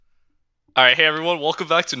All right, hey everyone, welcome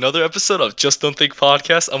back to another episode of Just Don't Think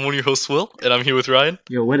podcast. I'm one of your hosts, Will, and I'm here with Ryan.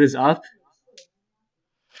 Yo, what is up?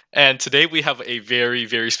 And today we have a very,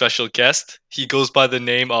 very special guest. He goes by the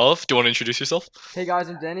name of. Do you want to introduce yourself? Hey guys,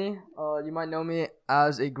 I'm Denny. You might know me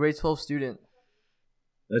as a grade 12 student.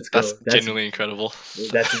 Let's go. That's genuinely incredible.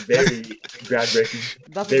 That's very groundbreaking.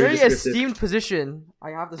 That's Very a very descriptive. esteemed position,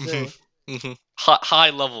 I have to say.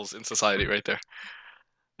 High levels in society, right there.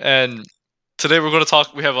 And today we're going to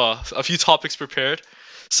talk. We have a few topics prepared.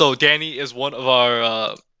 So Danny is one of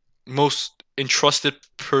our most entrusted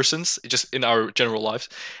persons just in our general lives,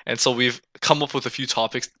 and so we've come up with a few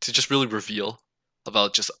topics to just really reveal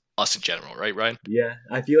about just us in general, right, Ryan? Yeah,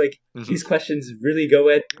 I feel like Mhm. these questions really go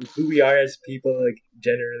at who we are as people, like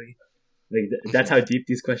generally. Like that's how deep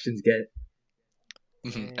these questions get.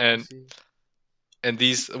 Mhm. Yeah, And I see. and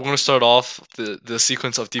these we're going to start off the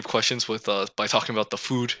sequence of deep questions with by talking about the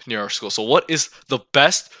food near our school. So what is the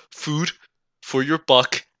best food for your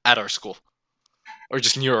buck at our school, or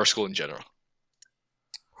just near our school in general?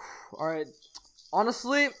 Alright.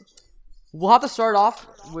 Honestly, we'll have to start off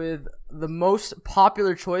with the most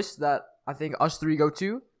popular choice that I think us three go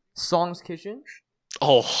to, Song's Kitchen.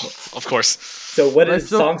 Oh, of course. So what Right, is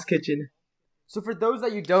so- Song's Kitchen? So for those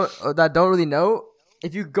that don't really know,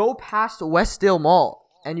 if you go past Westdale Mall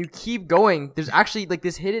and you keep going, there's actually like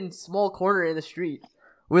this hidden small corner in the street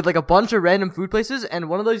with like a bunch of random food places, and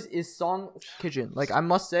one of those is Song's Kitchen. Like I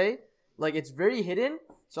must say, like it's very hidden,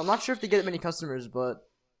 so I'm not sure if they get many customers, but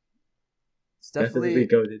it's Definitely definitely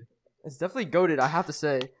goaded. it's definitely goated, I have to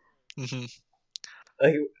say. Hmm.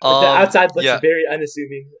 Like the outside looks yeah. very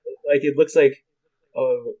unassuming. Like it looks like,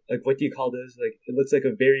 oh, like what do you call those? Like it looks like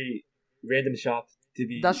a very random shop to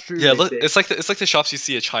be. That's true. Yeah, Right look, there. it's like the shops you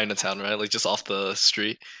see at Chinatown, right? Like just off the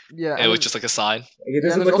street, Yeah, and it was just like a sign. Like, it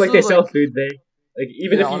doesn't there's look like they also, sell like- food there. Like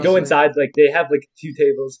even Yeah, if you go honestly. inside, like they have like 2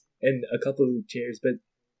 tables and a couple of chairs, but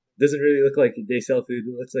doesn't really look like they sell food.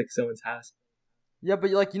 It looks like someone's house. yeah,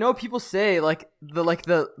 but like people say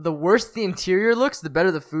the worse the interior looks, the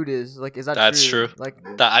better the food is. Like, is that That's true? true. Like,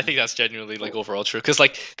 That I think that's genuinely like overall true, because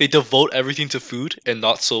like they devote everything to food and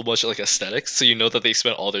not so much like aesthetics. So you know that they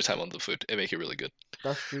spend all their time on the food and make it really good.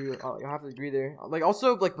 that's true. I have to agree there. Like,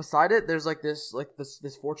 also, like beside it, there's like this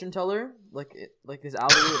fortune teller, like this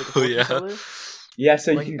alleyway, like a Oh fortune yeah. teller. Yeah,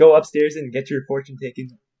 so Like- you can go upstairs and get your fortune taken.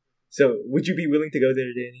 So would you be willing to go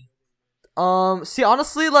there, Danny? See,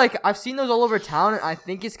 honestly, like I've seen those all over town, and I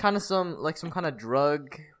think it's kind of some kind of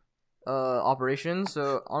drug, operation.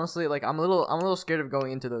 So honestly, like I'm a little scared of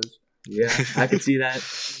going into those. Yeah, I could see that.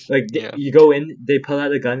 Like Yeah. you go in, they pull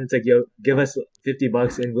out a gun. It's like, yo, give us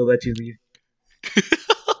 $50 and we'll let you leave.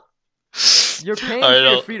 You're paying I for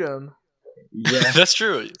know. your freedom. Yeah, That's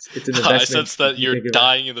true. it's an I investment. sense that if you you're think about it.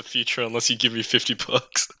 dying in the future unless you give me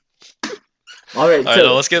 $50. All right, All right, so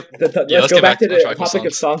now let's get let's let's go get back to on the track with topic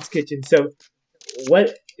of songs. Song's Kitchen. So,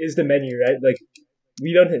 what is the menu, right? Like,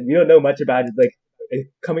 we don't know much about it. Like,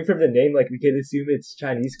 coming from the name, like we could assume it's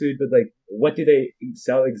Chinese food, but like, what do they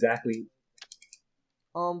sell exactly?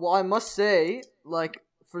 Well, I must say, like,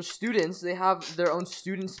 for students, they have their own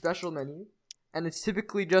student special menu, and it's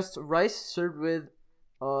typically just rice served with,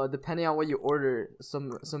 depending on what you order,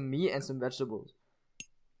 some meat and some vegetables.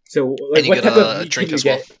 So, like, you what get type a of meat drink can you as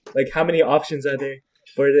well. get? Like, how many options are there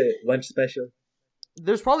for the lunch special?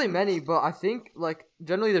 There's probably many, but I think, like,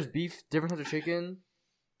 generally there's beef, different types of chicken,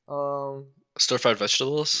 Stir-fried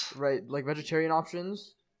vegetables, right, like vegetarian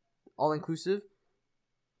options, all inclusive.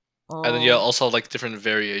 and then yeah, also like different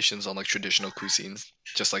variations on like traditional cuisines,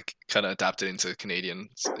 just like kind of adapted into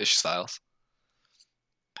Canadian-ish styles.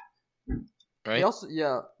 They Right? also,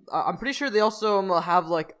 yeah, I'm pretty sure they also have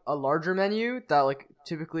like a larger menu that like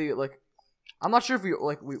typically like I'm not sure if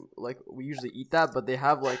we usually eat that, but they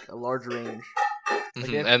have like a large range. Like,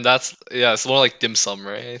 Mhm. they have- And that's it's more like dim sum,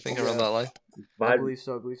 right? I think around Yeah. that line. I Vibe. believe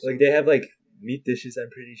so. Like, they have like meat dishes. I'm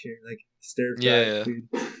pretty sure, like stir fried Yeah. food.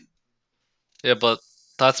 Yeah, but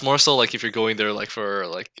that's more so like if you're going there like for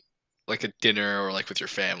like a dinner or like with your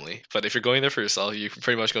family. But if you're going there for yourself, you're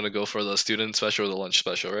pretty much going to go for the student special or the lunch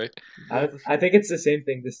special, right? Yeah, for I think it's the same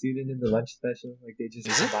thing. The student and the lunch special, like they just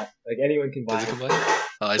Is it? buy, like anyone can buy. Does it it. combine?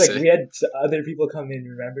 Oh, I Like see. we had other people come in,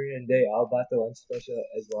 remember, and they all bought the lunch special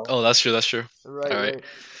as well. Oh, that's true. That's true. right, Alright. right.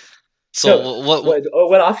 So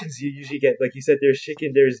what options do you usually get? Like you said, there's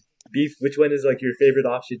chicken, there's beef. Which one is like your favorite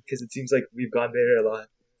option? Because it seems like we've gone there a lot.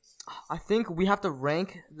 I think we have to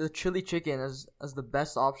rank the chili chicken as the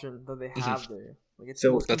best option that they Mhm. have there. Like it's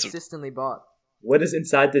So most that's a- consistently bought. What is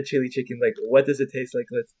inside the chili chicken? Like, what does it taste like?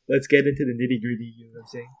 Let's get into the nitty gritty. You know what I'm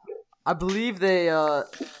saying? I believe they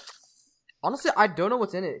honestly I don't know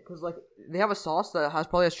what's in it because like they have a sauce that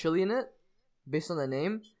probably has chili in it based on the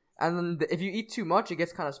name, and then if you eat too much, it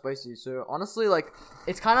gets kind of spicy. So honestly, like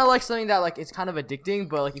it's kind of like something that like it's kind of addicting,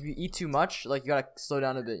 but like if you eat too much, like you gotta slow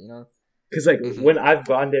down a bit, you know. Because like Mhm. when I've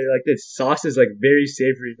gone there, like the sauce is like very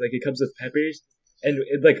savory. Like it comes with peppers, and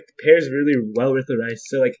it like pairs really well with the rice.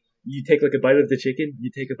 So like you take like a bite of the chicken, you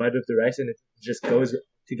take a bite of the rice, and it just goes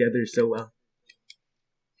together so well.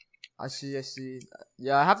 I see.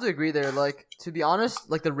 Yeah, I have to agree there. Like to be honest,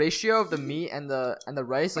 like the ratio of the meat and the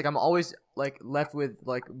rice, like I'm always like left with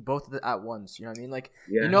like both of it at once. You know what I mean? Like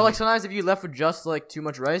Yeah. you know, like sometimes if you left with just like too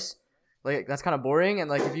much rice, like that's kind of boring, and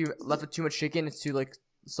like if you left with too much chicken, it's too like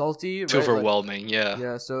salty. Too right? Like, overwhelming. Yeah.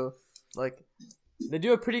 yeah. So like they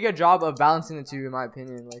do a pretty good job of balancing the two, in my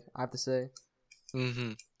opinion. Like I have to say,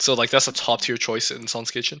 So like that's a top tier choice in Sun's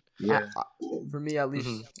Kitchen. Yeah. for me at least,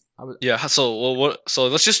 Mhm. I would. Yeah. So what? So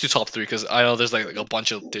let's just do top three because I know there's like a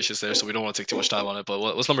bunch of dishes there, so we don't want to take too much time on it. But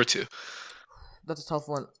what's number 2? That's a tough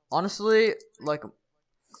one. Honestly, like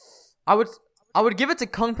I would give it to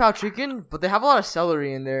Kung Pao chicken, but they have a lot of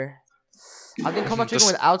celery in there. I think Kung Pao chicken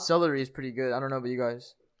This- without celery is pretty good. I don't know about you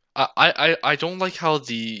guys. I don't like how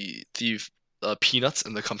the peanuts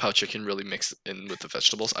and the Kung Pao chicken really mix in with the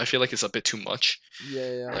vegetables. I feel like it's a bit too much.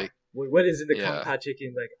 Yeah. Like- What is in the Yeah. Kung Pao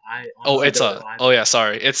chicken? Like Oh, honestly it's don't a know. oh yeah,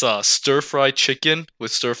 sorry. It's a stir fried chicken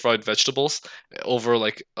with stir fried vegetables over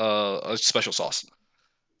like a special sauce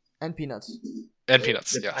And peanuts. and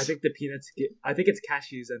peanuts. I Yes. think the peanuts. I think it's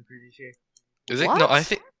cashews. I'm pretty sure. Is it? No, I What?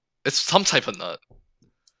 think it's some type of nut.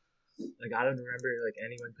 Like I don't remember like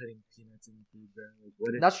anyone putting peanuts in food, bro. Like,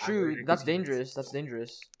 what if That's I true. ordered That's peanuts? dangerous. That's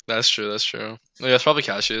dangerous. That's true. That's true. Yeah, it's probably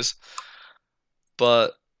cashews.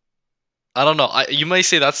 But I don't know. You may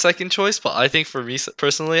say that's second choice, but I think for me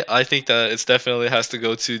personally, I think that it's definitely has to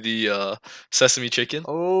go to the sesame chicken.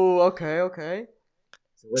 Oh, okay.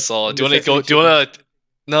 what's So in do you the want to go? sesame Do you want to? chicken?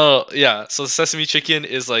 No, yeah. So sesame chicken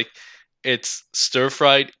is like it's stir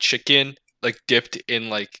fried chicken, like dipped in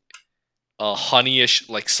like a honeyish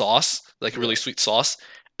like sauce, like really sweet sauce,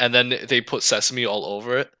 and then they put sesame all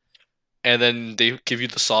over it, and then they give you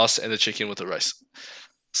the sauce and the chicken with the rice.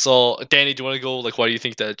 So Danny, do you want to go? Like, why do you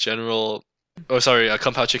think that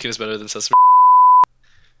Kung Pao chicken is better than sesame?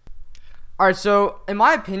 All right. So in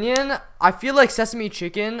my opinion, I feel like sesame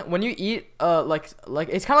chicken when you eat like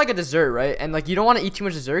it's kind of like a dessert, right? And like you don't want to eat too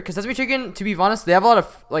much dessert because sesame chicken, to be honest, they have a lot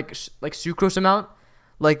of like sucrose amount.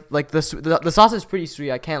 Like the sauce is pretty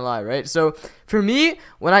sweet. I can't lie, right? So for me,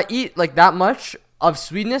 when I eat like that much of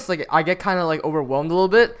sweetness, like I get kind of like overwhelmed a little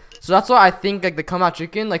bit. So that's why I think like the Kung Pao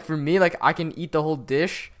chicken, like for me, like I can eat the whole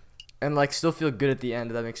dish, and like still feel good at the end.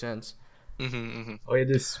 If that makes sense. Oh yeah,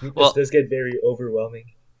 the sweetness Well- does get very overwhelming.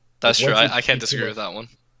 That's Like, true. once you I can't eat too disagree much- with that one.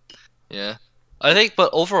 Yeah, I think,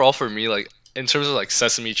 but overall for me, like in terms of like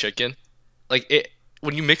sesame chicken, like it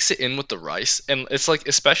when you mix it in with the rice, and it's like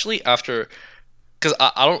especially after, because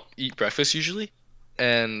I don't eat breakfast usually,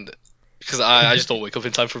 and because I just don't wake up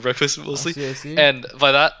in time for breakfast mostly, I see. and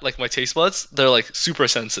by that like my taste buds they're like super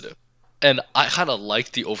sensitive, and I kind of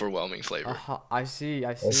like the overwhelming flavor. I see.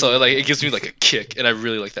 So like it gives me like a kick, and I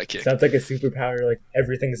really like that kick. Sounds like a superpower. Like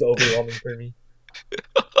everything's overwhelming for me.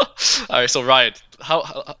 All right, so Ryan,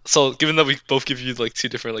 so given that we both give you like two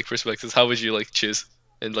different like perspectives, how would you like choose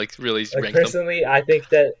and like really Like rank them? personally, I think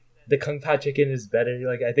that the Kung Pao chicken is better.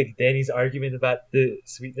 Like I think Danny's argument about the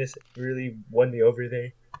sweetness really won me over there.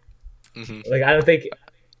 Hmm. Like I don't think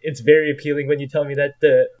it's very appealing when you tell me that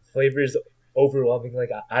the flavor is overwhelming. Like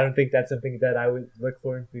I don't think that's something that I would look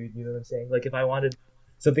for in food. You know what I'm saying? Like if I wanted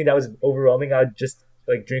something that was overwhelming, I'd just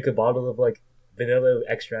like drink a bottle of like vanilla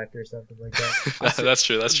extract or something like that. That's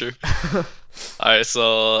true. That's true. All right,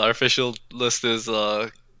 so our official list is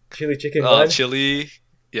Chili chicken one, chili,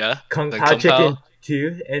 yeah, Kung then Pao Kung Pao. chicken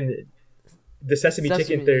two, and the sesame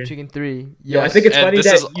chicken third. Chicken 3. Yeah, I Yes. think it's And funny this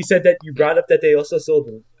that is- you said that you brought up that they also sold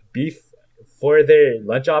beef for their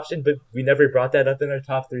lunch option, but we never brought that up in our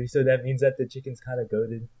top three, so that means that the chicken's kind of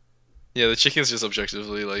goated. Yeah, the chicken's just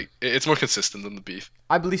objectively like it's more consistent than the beef.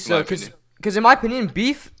 I believe in my so, opinion. because in my opinion,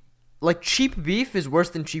 beef, like cheap beef, is worse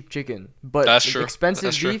than cheap chicken. But That's true. expensive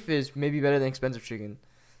That's true. beef is maybe better than expensive chicken.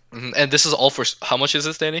 And this is all for how much is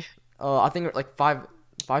this, Danny? I think like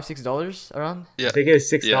 $5-6 around. Yeah. I think it was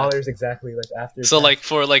 $6 exactly, like after. So tax. like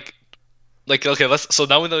for like okay, let's so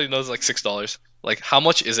now we know it's like $6. Like how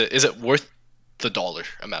much is it? Is it worth the dollar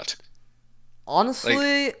amount?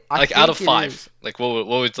 Honestly, I Like think out of it 5, is. like what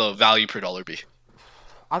would the value per dollar be?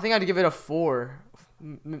 I think I'd give it a 4,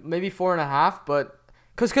 maybe 4.5. But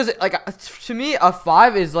cause like to me a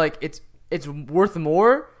 5 is like it's worth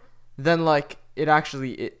more than like it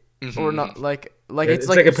actually or not like Yeah, it's it's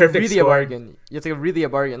like like a it's perfect really a score. bargain. It's like really a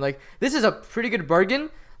bargain. Like this is a pretty good bargain.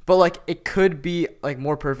 but like it could be like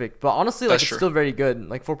more perfect. But honestly, like That's it's true. still very good.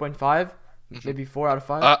 Like 4.5, Mhm. maybe 4 out of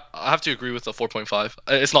 5. I have to agree with the 4.5.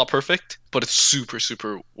 It's not perfect, but it's super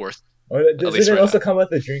super worth. Or At doesn't least it right also now. come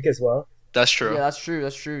with a drink as well? That's true. Yeah, that's true.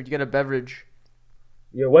 That's true. You get a beverage.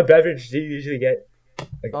 What beverage do you usually get?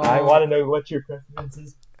 Like, I Um, want to know what your preference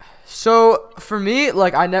is. So for me,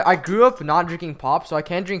 like I grew up not drinking pop, so I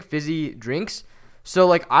can't drink fizzy drinks. So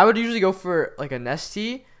like I would usually go for like a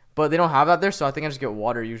Nestea, but they don't have that there, so I think I just get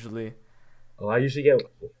water usually. Oh, I usually get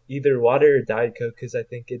either water or Diet Coke because I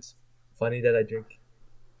think it's funny that I drink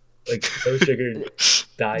like no sugar Do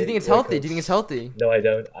diet. you think it's or healthy? Coke. Do you think it's healthy? No, I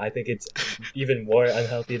don't. I think it's even more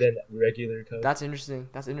unhealthy than regular Coke. That's interesting.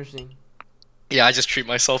 That's interesting. Yeah, I just treat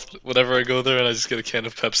myself whenever I go there, and I just get a can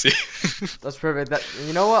of Pepsi. That's perfect. That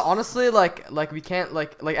you know what? Honestly, like we can't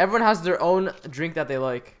like everyone has their own drink that they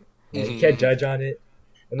like. Yeah, you Mhm, can't mhm. judge on it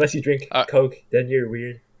unless you drink Uh, Coke. Then you're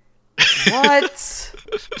weird. What?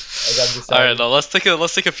 Like, I'm just All right, saying. now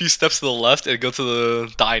let's take a few steps to the left and go to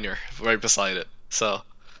the diner right beside it. So,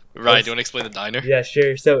 Ryan, do you want to explain the diner? Yeah,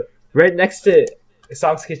 sure. So right next to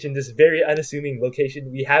Song's Kitchen, this very unassuming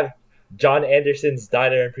location, we have John Anderson's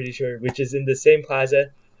Diner. I'm pretty sure, which is in the same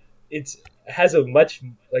plaza. It has a much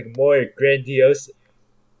like more grandiose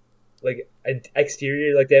like an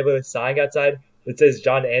exterior. Like they have a sign outside that says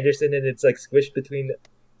John Anderson, and it's like squished between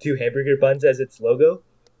two hamburger buns as its logo.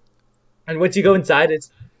 And once you go inside,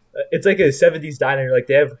 it's like a '70s diner. Like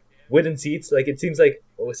they have wooden seats. Like it seems like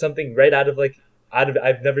something right out of.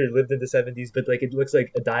 I've never lived in the '70s, but like it looks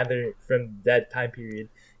like a diner from that time period.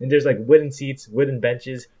 And there's like wooden seats, wooden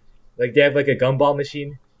benches. Like they have like a gumball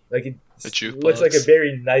machine. Like it A looks like a jukebox.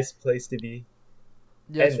 very nice place to be.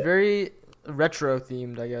 Yeah, it's And- very retro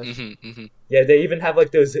themed, I guess. Yeah, they even have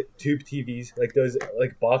like those tube TVs, like those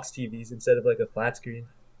like box TVs instead of like a flat screen.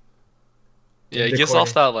 Yeah, it The gives corner.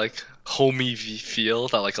 off that like homey feel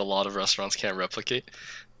that like a lot of restaurants can't replicate.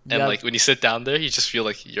 And Yeah, like when you sit down there, you just feel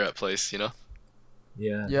like you're at place, you know?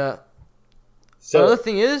 Yeah. yeah. So Another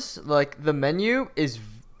thing is like the menu is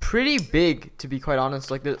pretty big, to be quite honest.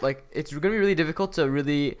 Like it's gonna be really difficult to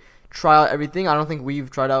really try out everything. I don't think we've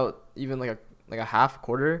tried out even like a half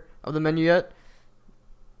quarter of the menu yet.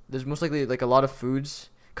 There's most likely like a lot of foods,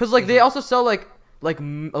 cause like they also sell a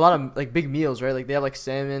lot of like big meals, right? Like they have like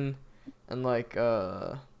salmon and like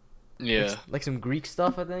Yeah. like some Greek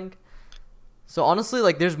stuff, I think. So honestly,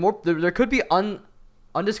 like there's more. There could be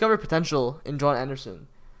undiscovered potential in John Anderson.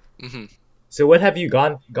 hmm So what have you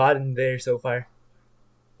gotten there so far?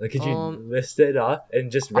 Like, could you list it off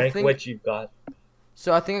and just I rank think- what you've got?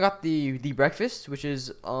 So I think I got the breakfast, which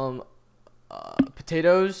is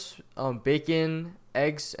potatoes, bacon,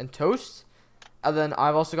 eggs, and toast. And then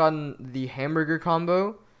I've also gotten the hamburger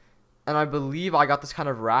combo, and I believe I got this kind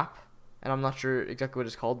of wrap, and I'm not sure exactly what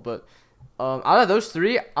it's called, but out of those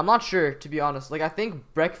three, I'm not sure, to be honest. Like I think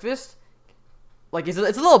breakfast, like it's a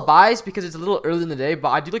little biased because it's a little early in the day, but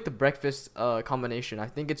I do like the breakfast combination. I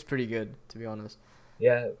think it's pretty good, to be honest.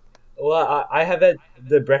 Yeah. Well, I have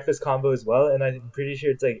the breakfast combo as well, and I'm pretty sure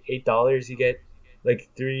it's like $8. You get like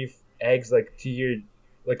 3 eggs, like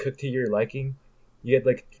cooked to your liking. You get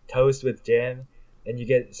like toast with jam, and you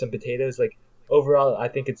get some potatoes. Like overall, I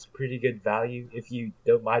think it's pretty good value if you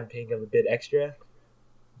don't mind paying a bit extra.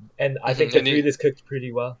 And I think the And you- food is cooked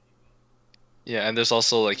pretty well. Yeah, and there's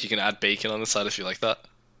also like you can add bacon on the side if you like that.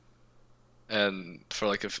 And for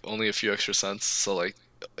like only a few extra cents, so like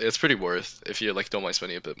it's pretty worth if you like don't mind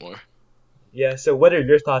spending a bit more. Yeah. So, what are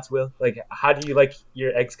your thoughts, Will? Like, how do you like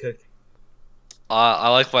your eggs cooked? I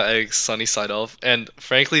like my eggs sunny side up, and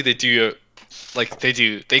frankly, they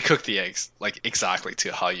cook the eggs like exactly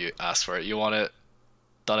to how you ask for it. You want it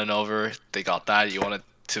done and over, they got that. You want it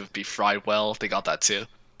to be fried well, they got that too.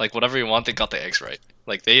 Like whatever you want, they got the eggs right.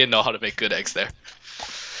 Like they know how to make good eggs there.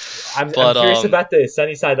 I'm But, curious about the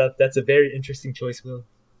sunny side up. That's a very interesting choice, Will.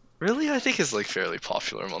 Really, I think it's like fairly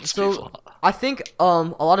popular amongst So people. I think a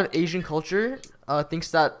lot of Asian culture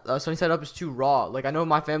thinks that sunny side up is too raw. Like I know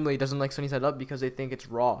my family doesn't like sunny side up because they think it's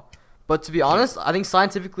raw. But to be honest, I think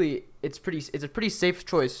scientifically it's a pretty safe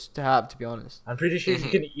choice to have, to be honest. I'm pretty sure you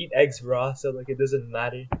can eat eggs raw, so like it doesn't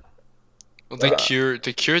matter. Well, they uh, cure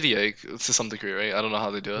the egg to some degree, right? I don't know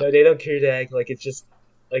how they do it. No, they don't cure the egg. Like it's just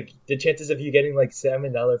like the chances of you getting like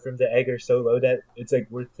salmonella from the egg are so low that it's like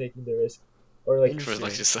worth taking the risk. Or like For Interesting.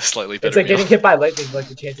 like just a slightly better it's like meal. getting hit by lightning. Like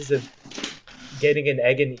the chances of getting an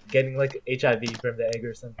egg and getting like HIV from the egg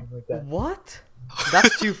or something like that. What?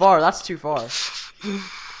 That's too far. That's too far.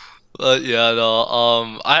 But yeah,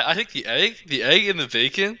 no. I think the egg and the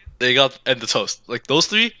bacon, they got and the toast, like those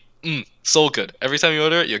three, so good. Every time you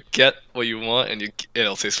order it, you get what you want, and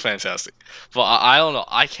it'll taste fantastic. But I don't know.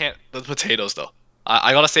 I can't the potatoes though.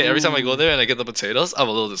 I gotta say, every time I go Ooh. there and I get the potatoes, I'm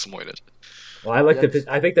a little disappointed. Well, I like That's-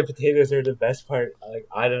 I think the potatoes are the best part. Like,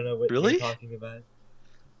 I don't know what Really? you're talking about,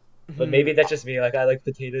 but maybe Hmm. that's just me. Like, I like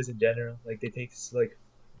potatoes in general. Like, they taste like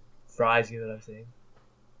fries. You know what I'm saying?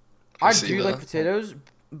 I see do like that. potatoes,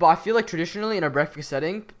 but I feel like traditionally in a breakfast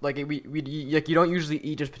setting, like like you don't usually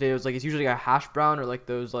eat just potatoes. Like it's usually a hash brown or like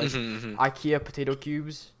those like IKEA potato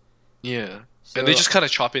cubes. Yeah, So and they just kind of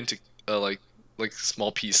chop into like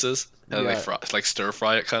small pieces and they yeah, fry like stir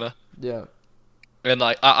fry it kind of. yeah, And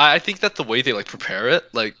like I think that the way they like prepare it,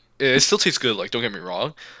 like it still tastes good. Like don't get me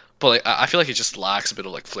wrong, but like I feel like it just lacks a bit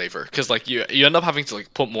of like flavor because like you end up having to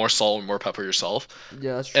like put more salt and more pepper yourself,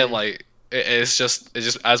 yeah. That's and true. like it just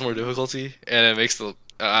adds more difficulty and it makes the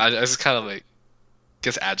I just kind of like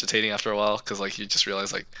gets agitating after a while because like you just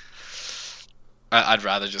realize like I'd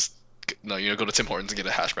rather just no go to Tim Hortons and get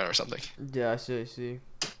a hash brown or something. Yeah, I see. I see.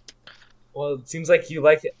 Well, it seems like you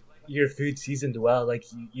like your food seasoned well. Like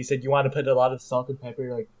you said, you want to put a lot of salt and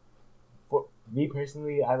pepper. Like for me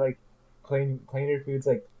personally, I like plainer foods.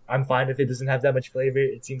 Like I'm fine if it doesn't have that much flavor.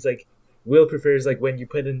 It seems like Will prefers like when you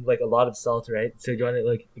put in like a lot of salt, right? So do you want to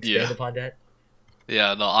like expand Yeah. upon that?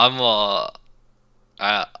 Yeah, no,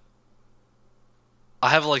 I I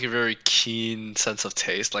have like a very keen sense of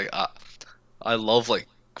taste. Like I love like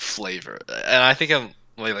flavor, and I think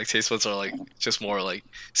my like taste buds are like just more like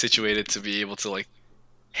situated to be able to like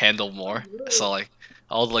handle more. So like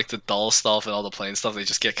all the, like the dull stuff and all the plain stuff, they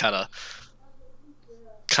just get kind of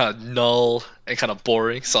null and kind of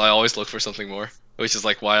boring. So I always look for something more, which is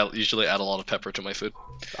like why I usually add a lot of pepper to my food.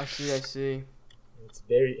 I see. I see. It's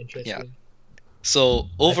very interesting. Yeah. So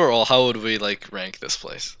overall, how would we like rank this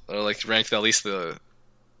place, or like rank at least the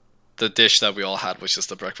dish that we all had, which is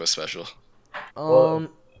the breakfast special? Well,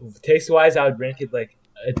 taste wise, I would rank it like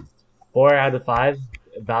a 4 out of 5.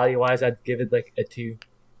 Value wise, I'd give it like a 2.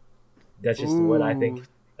 That's just what I think. Ooh,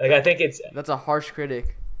 Like I think it's that's a harsh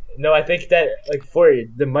critic. no, I think that like for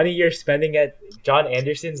the money you're spending at John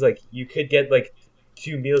Anderson's, like you could get like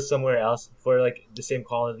 2 meals somewhere else for like the same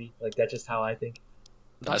quality. Like that's just how I think.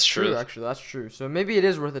 That's true. Actually, that's true. So maybe it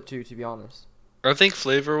is worth it too, to be honest. I think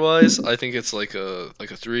flavor wise, I think it's like a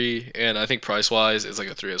 3, and I think price wise, it's like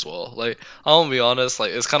a 3 as well. Like I'm gonna be honest,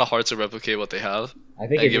 like it's kind of hard to replicate what they have, I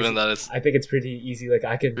think and it is. given that it's I think it's pretty easy. Like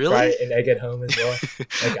I could Really? fry an egg at home as well.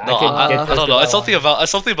 Like no, I could get I just don't know. what It's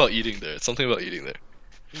something want. about eating there. It's something about eating there.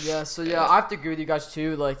 Yeah. So yeah, I have to agree with you guys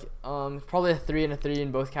too. Like, probably a 3 and a 3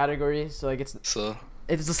 in both categories. So like, So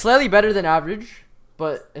it's slightly better than average,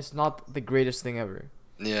 but it's not the greatest thing ever.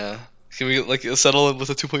 yeah, can we like settle in with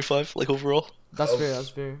a 2.5 like overall? That's Oh. fair. That's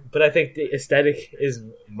fair. But I think the aesthetic is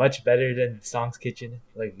much better than Song's Kitchen.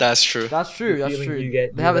 Like That's true. That's true. The That's feeling true. you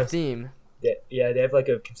get, They you have a know, theme. yeah, they have like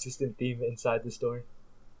a consistent theme inside the store.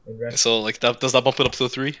 And rest. So like that does that bump it up to a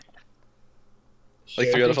 3? Like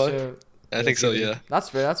Sure. 3 I out of think 5? so. I think so. Yeah. That's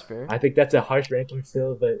fair. That's fair. I think that's a harsh ranking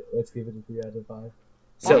still, but let's give it a 3 out of 5.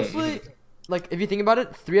 So Honestly, like if you think about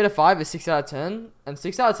it, 3 out of 5 is 6 out of 10, and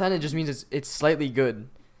 6 out of 10 it just means it's slightly good.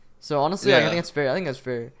 So honestly, like, I Yeah. think that's fair. I think that's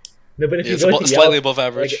fair. no, but if Yeah, you it's go to slightly Yelp, above like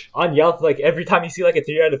average. on Yelp, like every time you see like a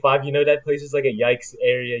 3 out of 5, you know that place is like a yikes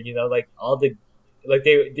area. You know, like all the, like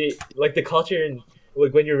they like the culture and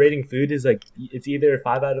like when you're rating food is like it's either a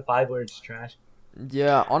 5 out of 5 or it's trash.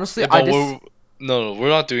 Yeah, honestly, Yeah, I but just no, we're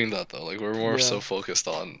not doing that though. Like we're more Yeah. so focused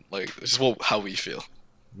on like just how we feel,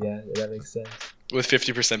 Yeah, that makes sense. with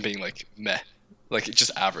 50% being like meh, like just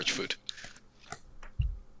average food.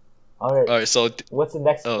 All right, All right, so what's the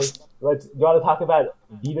next Oh, place? You want to talk about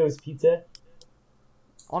Vito's Pizza?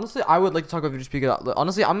 honestly I would like to talk about Vito's Pizza.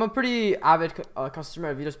 Honestly, I'm a pretty avid customer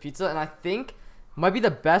of Vito's Pizza, and I think might be the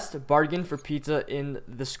best bargain for pizza in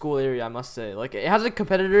the school area. I must say, like it has a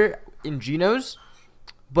competitor in Geno's,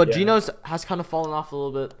 but Yeah. Geno's has kind of fallen off a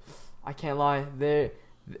little bit. I can't lie.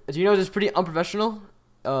 Geno's is pretty unprofessional.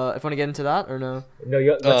 If you want to get into that or no? No,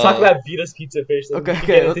 let's talk about Vito's Pizza first. Okay, We can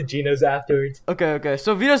okay, get into Gino's afterwards. Okay.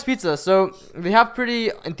 So Vito's Pizza. So they have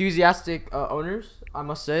pretty enthusiastic owners, I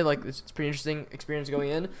must say. Like it's pretty interesting experience going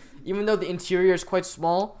in. Even though the interior is quite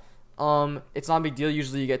small, it's not a big deal.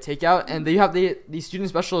 Usually you get takeout, and they have the student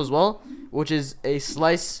special as well, which is a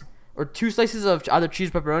slice or 2 slices of either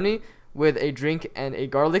cheese pepperoni with a drink and a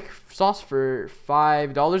garlic sauce for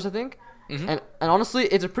 $5, I think. Mhm. And honestly,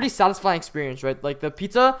 it's a pretty satisfying experience, right? Like the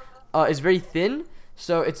pizza is very thin,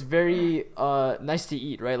 so it's very nice to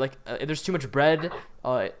eat, right? Like if there's too much bread,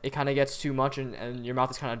 it kind of gets too much, and your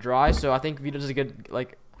mouth is kind of dry. So I think Vito does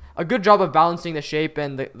a good job of balancing the shape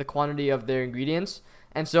and the quantity of their ingredients.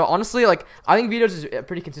 And so honestly, like I think Vito's is a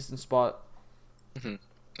pretty consistent spot. And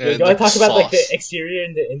You want to like, talk about like the sauce. exterior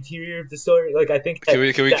and the interior of the store? Like I think that,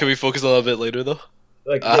 Can we focus on that a bit later though?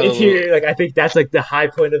 Like I the don't know. interior, like I think that's like the high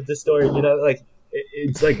point of the story. You know, like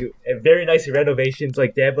it's like a very nice renovations.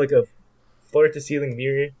 Like they have like a floor to ceiling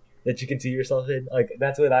mirror that you can see yourself in. Like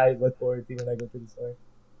that's what I look forward to when I go to the store.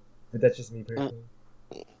 But that's just me personally.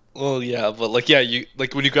 Well, yeah, but like, yeah, you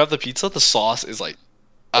like when you grab the pizza, the sauce is like,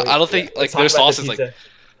 I don't Yeah, think like let's their talk about the sauce is like pizza.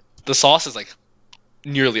 the sauce is like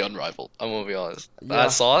nearly unrivaled. I'm gonna be honest. Yeah.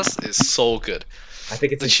 That sauce is so good. I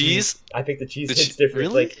think it's The the cheese. cheese, I think the cheese the hits different.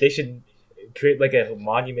 really? Like they should create like a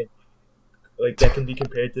monument like that can be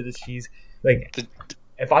compared to this cheese. Like The,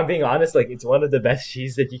 if I'm being honest, like it's one of the best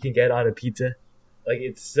cheese that you can get on a pizza. Like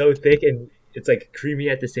it's so thick and it's like creamy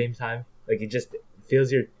at the same time. Like it just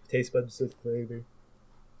fills your taste buds with flavor.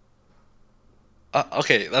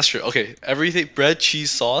 okay, that's true. Okay, everything bread,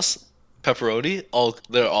 cheese, sauce, pepperoni, all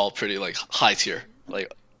they're all pretty like high tier.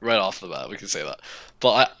 Like right off the bat, we can say that.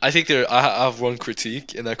 But I think I have one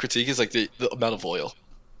critique, and that critique is like the amount of oil.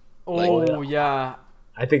 Oh yeah.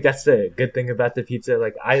 I think that's the good thing about the pizza.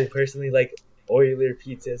 Like I personally like oilier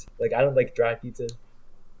pizzas. Like I don't like dry pizzas.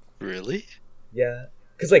 Really? Yeah,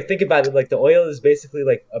 because like think about it. Like the oil is basically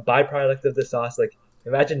like a byproduct of the sauce. Like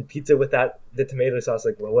imagine pizza without the tomato sauce.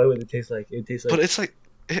 Like well, what would it taste like? It would taste like But it's like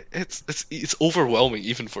it's overwhelming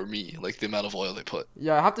even for me, like the amount of oil they put.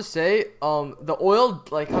 Yeah, I have to say, the oil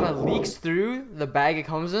like kind of leaks through the bag it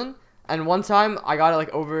comes in. And one time I got it like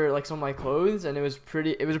over like some of my clothes, and it was a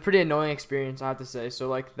pretty annoying experience, I have to say. So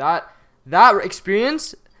like that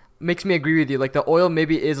experience makes me agree with you. Like the oil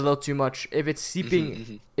maybe is a little too much if it's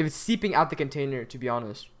seeping out the container. To be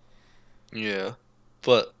honest. Yeah,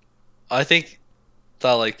 but I think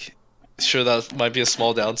that like sure that might be a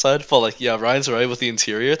small downside, but like yeah, Ryan's right with the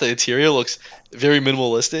interior. The interior looks very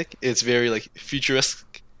minimalistic. It's very like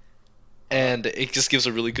futuristic, and it just gives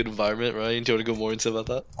a really good environment. Ryan, do you want to go more into about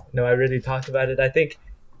that? no. I really talked about it. I think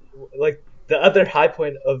like the other high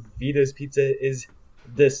point of Vito's pizza is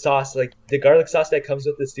the sauce. Like the garlic sauce that comes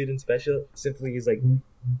with the student special simply is like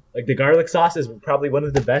the garlic sauce is probably one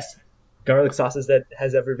of the best garlic sauces that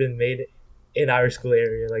has ever been made in our school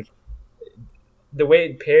area. Like the way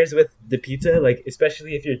it pairs with the pizza, like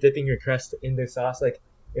especially if you're dipping your crust in the sauce, like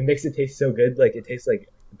it makes it taste so good. Like it tastes like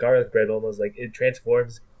garlic bread almost. Like it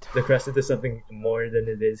transforms the crust into something more than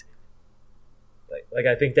it is. Like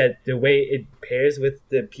I think that the way it pairs with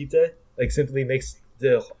the pizza, like simply makes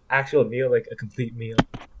the actual meal like a complete meal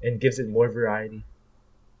and gives it more variety.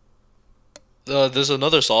 There's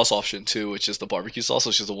another sauce option too, which is the barbecue sauce,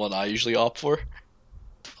 which is the one I usually opt for.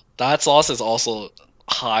 That sauce is also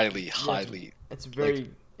highly It's very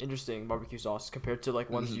interesting barbecue sauce compared to like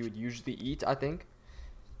ones you would usually eat, I think.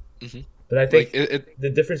 But I think like it the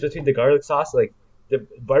difference between the garlic sauce, like the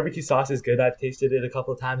barbecue sauce is good. I've tasted it a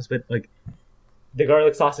couple of times, but like the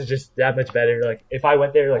garlic sauce is just that much better. Like if I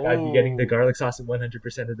went there, like I'd be getting the garlic sauce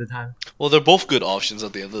 100% of the time. Well, they're both good options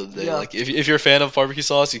at the end of the day. Yeah. Like if you're a fan of barbecue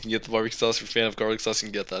sauce, you can get the barbecue sauce. If you're a fan of garlic sauce, you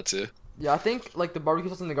can get that too. Yeah, I think like the barbecue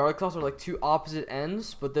sauce and the garlic sauce are like two opposite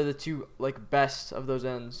ends, but they're the two like best of those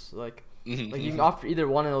ends. Like you can opt for either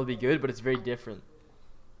one and it'll be good, but it's very different.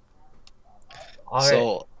 All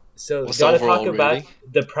right. So what's the gotta overall talk about rating?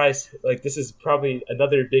 the price. Like this is probably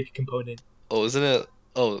another big component. Oh, isn't it?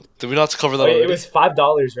 Oh, did we not cover that It already? was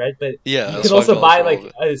 $5, right? But Yeah, you it's can also $5 buy for all like of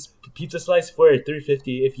it. a pizza slice for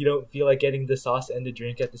 $3.50 if you don't feel like getting the sauce and the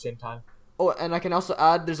drink at the same time. Oh, and I can also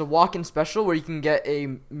add there's a walk-in special where you can get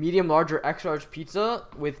a medium large or extra large pizza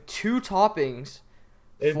with two toppings.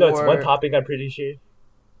 No, it's one for- topping. I'm pretty sure.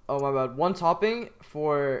 Oh my bad. One topping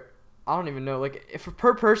for I don't even know. Like if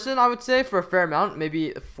per person, I would say for a fair amount,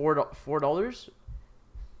 maybe $4.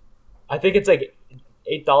 I think it's like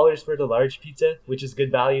 $8 for the large pizza, which is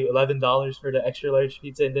good value. $11 for the extra large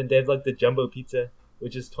pizza, and then they have like the jumbo pizza,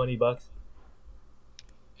 which is $20.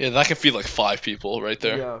 Yeah, that can feed like 5 people right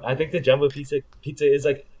there. Yeah. I think the jumbo pizza is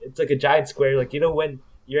like it's like a giant square. Like you know when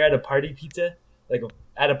you're at a party pizza, like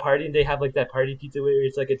at a party and they have like that party pizza where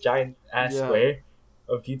it's like a giant ass Yeah. square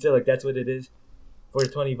of pizza. Like that's what it is. For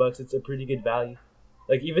 $20, it's a pretty good value.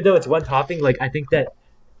 Like even though it's one topping, like I think that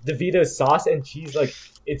the Vito sauce and cheese like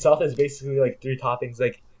itself is basically like 3 toppings.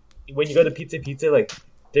 Like when you go to Pizza, like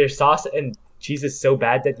their sauce and cheese is so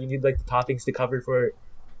bad that you need like the toppings to cover for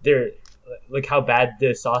their like how bad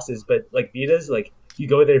the sauce is. But like Vito's, like you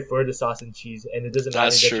go there for the sauce and cheese, and it doesn't matter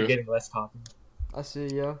That's that true. you're getting less toppings. I see.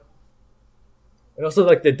 Yeah. And also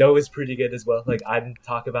like the dough is pretty good as well. Like I didn't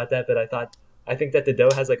talk about that, but I think that the dough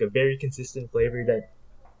has like a very consistent flavor that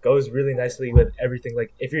goes really nicely with everything.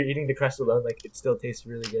 Like if you're eating the crust alone, like it still tastes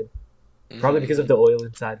really good. Probably because of the oil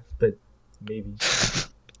inside, but maybe.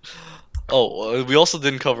 Oh, we also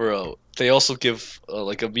didn't cover they also give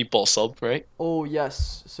like a meatball sub, right? Oh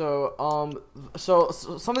yes. So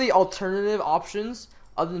some of the alternative options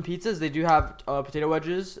other than pizzas, they do have potato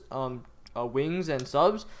wedges, wings, and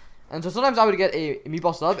subs. And so sometimes I would get a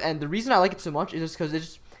meatball sub, and the reason I like it so much is just because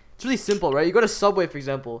it's really simple, right? You go to Subway, for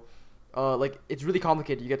example, like it's really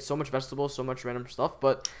complicated. You get so much vegetables, so much random stuff,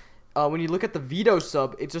 but when you look at the Vito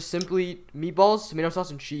sub, it's just simply meatballs, tomato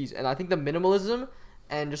sauce, and cheese. And I think the minimalism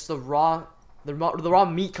and just the raw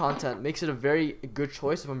meat content makes it a very good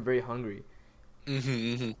choice if I'm very hungry.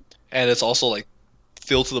 And it's also like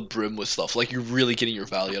filled to the brim with stuff. Like you're really getting your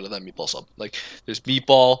value out of that meatball sub. Like there's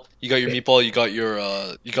meatball, you got your meatball, you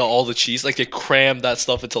got all the cheese. Like they cram that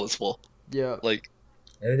stuff until it's full. Yeah. Like,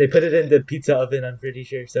 and then they put it in the pizza oven, I'm pretty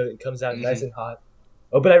sure, so it comes out nice and hot.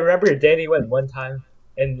 Oh, but I remember Danny went one time,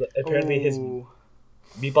 and apparently his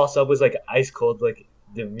meatball sub was like ice cold, like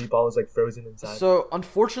the meatball was like frozen inside. So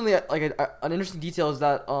unfortunately, like an interesting detail is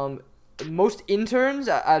that most interns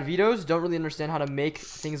at Vito's don't really understand how to make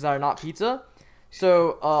things that are not pizza.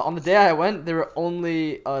 So on the day I went, there were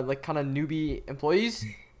only like kind of newbie employees,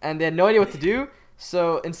 and they had no idea what to do.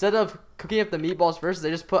 So instead of cooking up the meatballs first,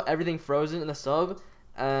 they just put everything frozen in the sub,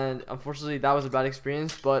 and unfortunately that was a bad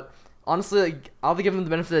experience. But honestly, like, I'll give them the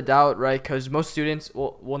benefit of the doubt, right? Because most students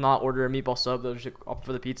will not order a meatball sub; they'll just opt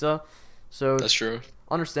for the pizza. So that's true.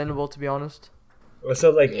 Understandable, to be honest. Well, so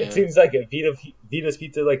like it seems like Vito's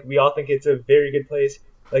Pizza, like we all think it's a very good place.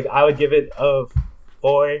 Like I would give it a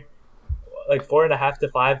 4.5 to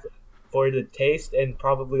 5 for the taste, and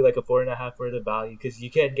probably like a 4.5 for the value, because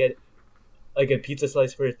you can't get like a pizza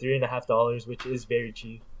slice for $3.50, which is very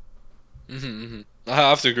cheap. I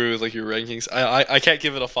have to agree with like your rankings. I can't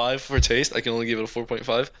give it a 5 for taste. I can only give it a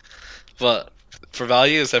 4.5, but for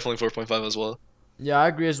value, it's definitely 4.5 as well. Yeah, I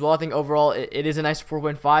agree as well. I think overall it is a nice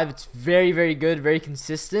 4.5. It's very, very good, very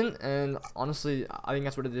consistent, and honestly, I think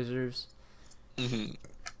that's what it deserves. So,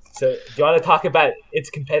 do you want to talk about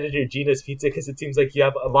its competitor, Gino's Pizza? Because it seems like you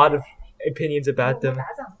have a lot of opinions about them.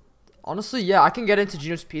 Honestly, yeah, I can get into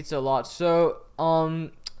Gino's Pizza a lot. So,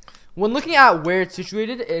 when looking at where it's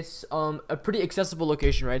situated, it's a pretty accessible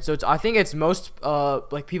location, right? So, I think it's most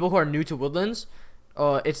like people who are new to Woodlands,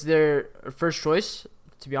 it's their first choice,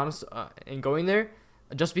 to be honest, in going there,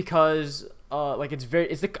 just because like I'd say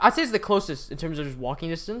it's the closest in terms of just walking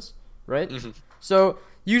distance, right? So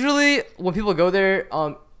usually when people go there,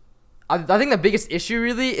 I think the biggest issue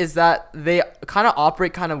really is that they kind of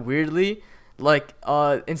operate kind of weirdly. Like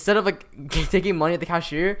instead of like taking money at the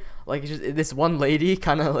cashier, like it's just this one lady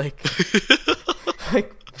kind of like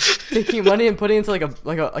like taking money and putting it into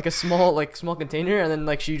like a small container, and then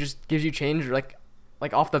like she just gives you change like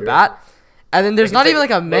off the bat. And then there's not even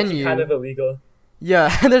like a menu. Kind of illegal.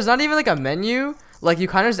 Yeah, and there's not even like a menu. Like you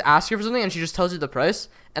kind of just ask her for something and she just tells you the price.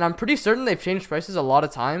 And I'm pretty certain they've changed prices a lot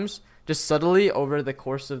of times, just subtly over the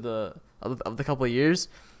course of the couple of years.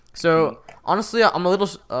 So honestly, I'm a little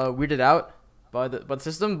weirded out by the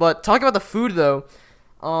system. But talking about the food though,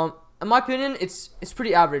 in my opinion, it's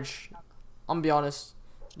pretty average. I'm gonna be honest.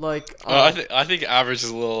 Like I think average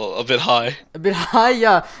is a bit high. A bit high,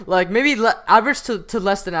 yeah. Like maybe average to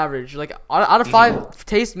less than average. Like out of 5,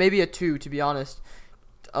 taste maybe a 2, to be honest.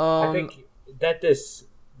 I think that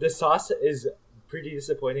the sauce is pretty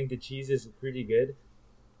disappointing. The cheese is pretty good,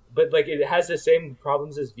 but like it has the same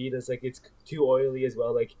problems as Vita's. Like it's too oily as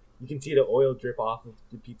well. Like you can see the oil drip off of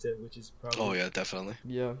the pizza, which is probably. Oh yeah, definitely.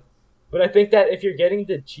 Yeah. But I think that if you're getting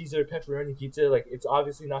the cheese or pepperoni pizza, like it's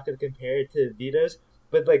obviously not going to compare to Vita's.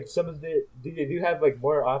 But like some of they do have like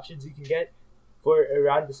more options you can get for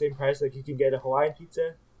around the same price. Like you can get a Hawaiian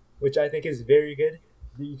pizza, which I think is very good.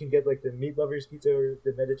 You can get like the meat lovers pizza or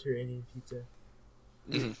the Mediterranean pizza.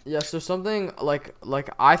 Yeah, so something like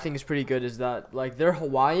I think is pretty good is that like their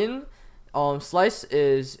Hawaiian slice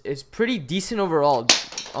is pretty decent overall.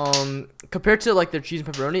 Compared to like their cheese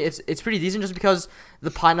and pepperoni, it's pretty decent just because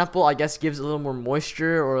the pineapple I guess gives a little more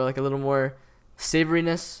moisture or like a little more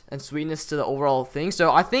savoriness and sweetness to the overall thing.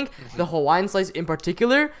 So I think the Hawaiian slice in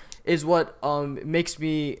particular is what makes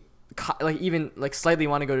me like even like slightly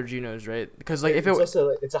want to go to Gino's, right? Because like if it's also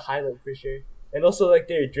like, it's a highlight for sure. And also like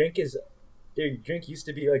their drink used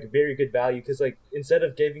to be like very good value, because like instead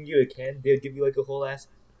of giving you a can, they'd give you like a whole ass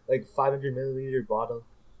like 500 milliliter bottle.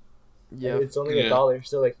 Yeah, and it's only $1.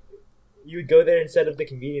 So like you would go there instead of the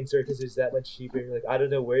convenience store because it's that much cheaper. Like I don't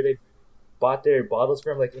know where they bought their bottles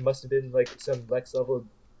from. Like it must have been like some next level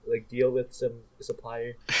like deal with some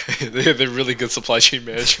supplier. They're really good supply chain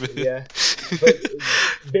management. Yeah, but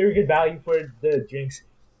very good value for the drinks.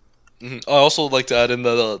 I also like to add in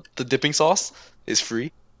the dipping sauce is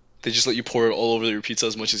free. They just let you pour it all over your pizza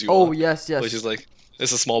as much as you want. Oh yes, which is like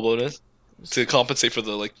it's a small bonus. to compensate for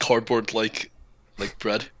the like cardboard like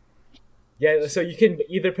bread. Yeah, so you can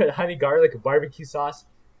either put honey garlic barbecue sauce,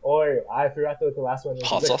 or I forgot what the last one was.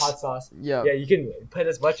 Hot It's like sauce? hot sauce. Yeah. Yeah, you can put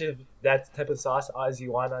as much of that type of sauce as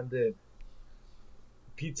you want on the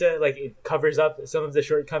pizza. Like it covers up some of the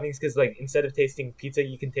shortcomings because like instead of tasting pizza,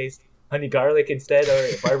 you can taste honey garlic instead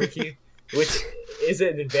or barbecue, which is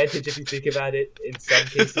an advantage if you think about it in some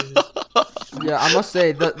cases. Yeah, I must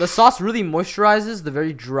say the sauce really moisturizes the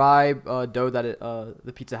very dry dough that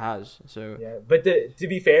the pizza has. So Yeah, but to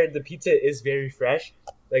be fair, the pizza is very fresh.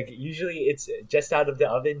 Like usually it's just out of the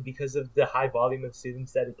oven because of the high volume of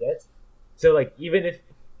students that it gets. So like even if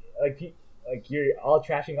like you're all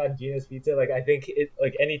trashing on Gino's pizza, like I think it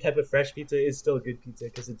like any type of fresh pizza is still a good pizza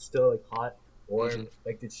because it's still like hot, warm.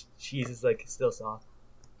 Like the cheese is like still soft.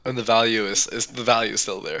 And the value is the value is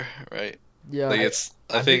still there, right? yeah, Like it's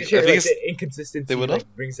I I'm think pretty sure, I think like, it's the inconsistency they went up?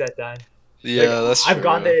 like brings that down. yeah, Like, that's true. I've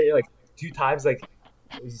gone there like 2 times. Like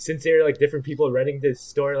since there are like different people running the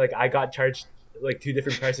store, like I got charged like 2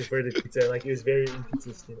 different prices for the pizza. Like it was very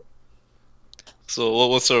inconsistent. So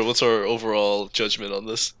what's our overall judgment on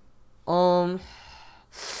this?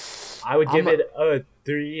 I would give I'm it a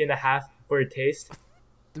 3.5 for a taste.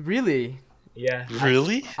 really, Yeah,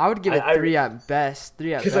 Really? I would give it I- 3 at best.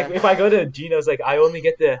 3 at because best. like if I go to Gino's, like I only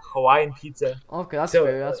get the Hawaiian pizza. Okay, that's So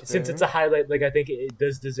fair. That's fair. since it's a highlight, like I think it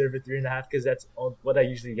does deserve a 3.5 because that's what I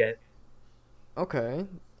usually get. okay.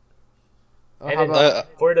 And How then,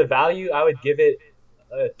 about, for the value, I would give it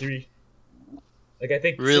a 3. Like I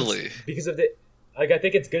think Really? because of the like I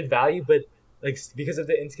think it's good value, but like because of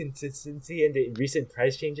the inconsistency and the recent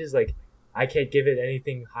price changes, like I can't give it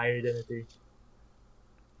anything higher than a 3.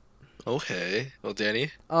 Okay. Well,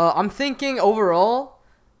 Danny. I'm thinking overall,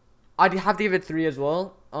 I'd have to give it 3 as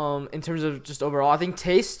well. In terms of just overall, I think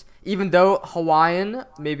taste, even though Hawaiian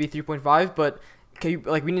maybe 3.5, but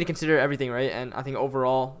like we need to consider everything, right? And I think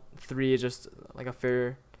overall 3 is just like a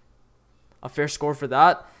fair score for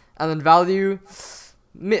that. And then value,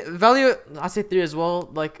 I say 3 as well.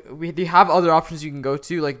 Like we have other options you can go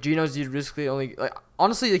to. Like Gino's, you basically only like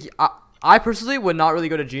honestly like I personally would not really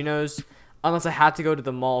go to Gino's unless I had to go to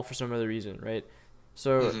the mall for some other reason, right?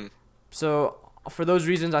 So. Mhm. So for those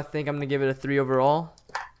reasons, I think I'm gonna give it a 3 overall.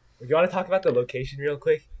 You want to talk about the location real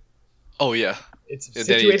quick? Oh yeah. It's Yeah,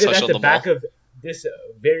 Danny, you situated touched at on the the back mall. of this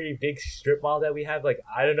very big strip mall that we have. Like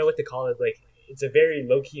I don't know what to call it. Like it's a very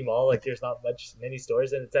low key mall. Like there's not many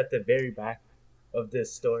stores, and it's at the very back of the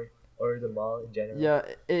store or the mall in general. Yeah,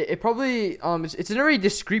 it probably it's in a very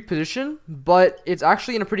discreet position, but it's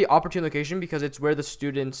actually in a pretty opportune location because it's where the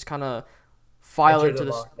students kind of file Enter into the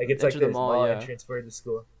the mall. Like it's like enter the the mall mall, yeah. entrance for the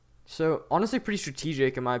school. So honestly, pretty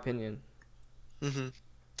strategic in my opinion. hmm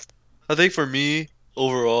I think for me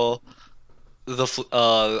overall,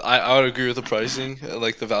 I would agree with the pricing.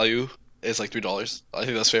 Like the value is like $3. I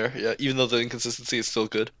think that's fair. Yeah, even though the inconsistency is still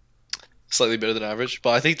good, slightly better than average.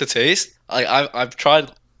 But I think the taste, I've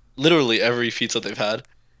tried literally every pizza they've had,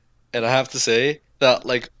 and I have to say that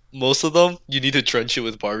like most of them, you need to drench it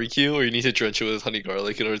with barbecue or you need to drench it with honey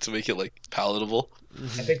garlic in order to make it like palatable.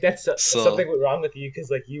 I think that's So- something wrong with you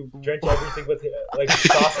because like you drench everything with like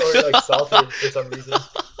sauce or like salt for some reason.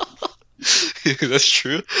 That's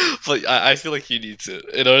true, but I feel like you need to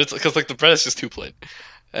in order to because like the bread is just too plain,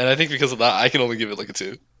 and I think because of that I can only give it like a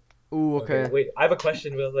 2. Ooh, okay. Wait, I have a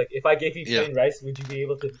question, Will. Like, if I gave you Yeah. plain rice, would you be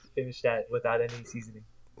able to finish that without any seasoning?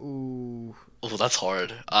 Ooh. Oh, that's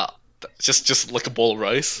hard. Just like a bowl of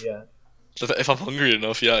rice. Yeah. If I'm hungry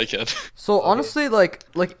enough, yeah, I can. So Okay. honestly, like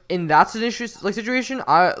in that situation,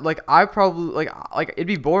 I probably like it'd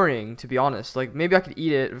be boring to be honest. Like maybe I could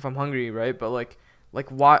eat it if I'm hungry, right? But like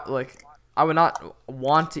why like I would not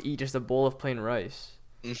want to eat just a bowl of plain rice.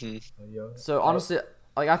 hmm Yo, So honestly,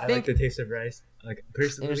 like I I like think the taste of rice. Like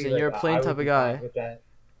personally, Interesting, like, you're a plain I would type of be guy. fine with that.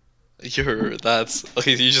 that's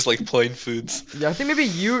okay. So you just like plain foods. yeah, I think maybe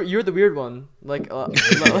you're the weird one. Like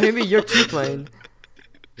maybe you're too plain.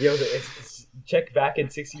 Yo, check back in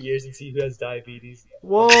 60 years and see who has diabetes.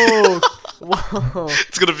 Whoa, whoa.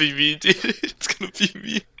 It's gonna be me, dude. It's gonna be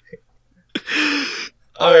me.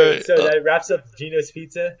 All right, Alright, so that wraps up Gino's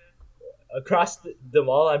Pizza. Across the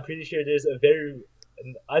mall, I'm pretty sure there's a very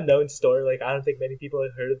unknown store. Like I don't think many people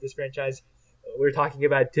have heard of this franchise. We're talking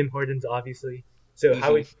about Tim Hortons, obviously. So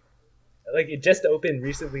how Mhm. it like it just opened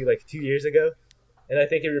recently, like 2 years ago, and I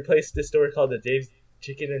think it replaced the store called the Dave's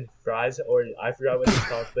Chicken and Fries, or I forgot what it's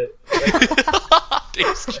called, but like,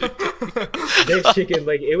 Dave's Chicken. Dave's Chicken,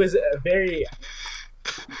 like it was a very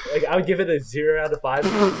like I would give it a 0 out of 5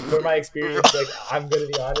 for my experience. Like I'm gonna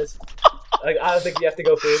be honest. Like I don't think you have to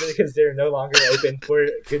go further because they're no longer open for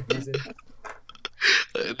good reason.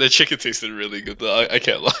 The chicken tasted really good though. I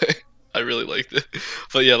can't lie. I really liked it.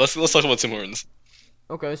 But yeah, let's talk about Tim Hortons.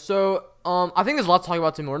 Okay, so I think there's a lot to talk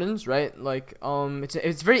about Tim Hortons, right? Like, it's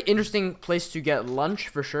a very interesting place to get lunch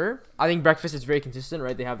for sure. I think breakfast is very consistent,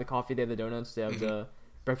 right? They have the coffee, they have the donuts, they have the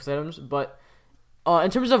breakfast items. But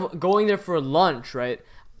in terms of going there for lunch, right?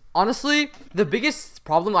 Honestly, the biggest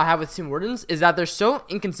problem I have with Tim Hortons is that they're so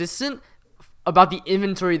inconsistent about the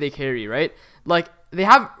inventory they carry, right? Like, they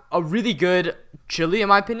have a really good chili, in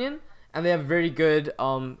my opinion, and they have very good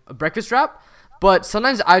breakfast wrap. But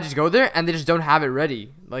sometimes I just go there and they just don't have it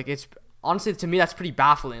ready. Like, it's honestly, to me, that's pretty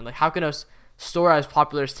baffling. Like, how can a store as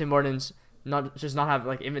popular as Tim Hortons not have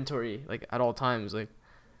like inventory like at all times? Like,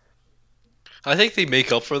 I think they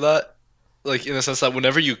make up for that, like in the sense that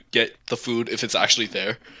whenever you get the food, if it's actually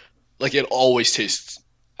there, like it always tastes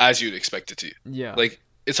as you'd expect it to. yeah, Like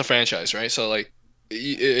it's a franchise, right? So like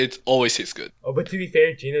it always tastes good. Oh, but to be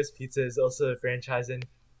fair, Gino's Pizza is also a franchise, and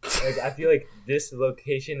like I feel like this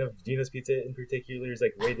location of Gino's Pizza in particular is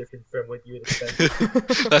like way different from what you would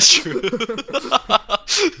expect. That's true.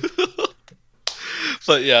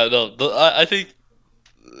 But yeah, no, I think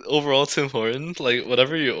overall Tim Hortons, like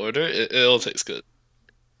whatever you order, it'll taste good.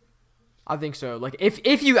 I think so. Like,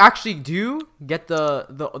 if you actually do get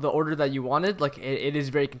the order that you wanted, like it is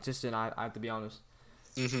very consistent. I have to be honest.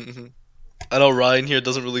 Hmm. I know Ryan here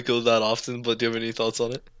doesn't really go that often, but do you have any thoughts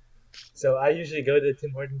on it? So I usually go to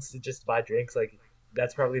Tim Hortons to just buy drinks. Like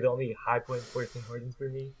that's probably the only high point for Tim Hortons for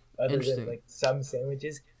me, other than Interesting. like some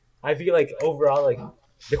sandwiches. I feel like overall, like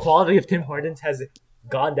the quality of Tim Hortons has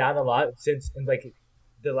gone down a lot since in like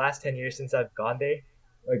the last 10 years since I've gone there.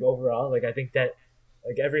 Like overall, like I think that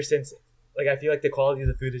like ever since, like I feel like the quality of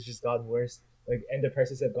the food has just gotten worse. Like and the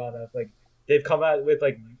prices have gone up. Like they've come out with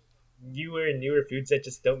like newer and newer foods that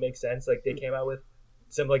just don't make sense. Like they came out with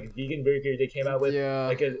some like vegan burger. They came out with Yeah.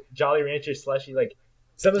 like a Jolly Rancher slushy. Like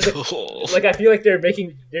some of the Oh. like I feel like they're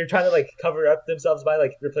trying to like cover up themselves by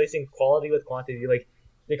like replacing quality with quantity. Like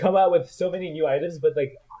they come out with so many new items, but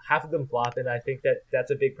like half of them flop, and I think that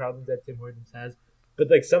that's a big problem that Tim Hortons has. But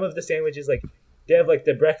like some of the sandwiches, like they have like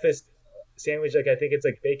the breakfast sandwich, like I think it's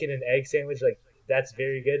like bacon and egg sandwich, like that's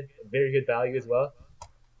very good value as well.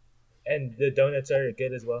 And the donuts are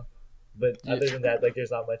good as well. But Yeah. other than that, like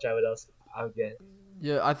there's not much I would get.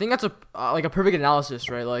 Yeah, I think that's a like a perfect analysis,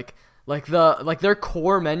 right? Like their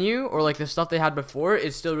core menu or like the stuff they had before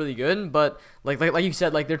is still really good, but like you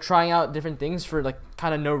said, like they're trying out different things for like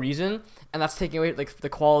kind of no reason, and that's taking away like the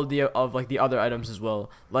quality of like the other items as well.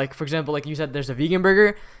 Like for example, like you said, there's a vegan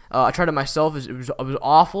burger. I tried it myself. It was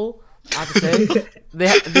awful. I have to say, they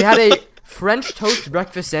had a French toast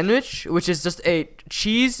breakfast sandwich, which is just a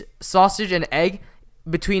cheese, sausage, and egg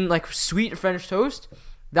between like sweet French toast.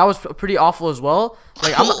 That was pretty awful as well.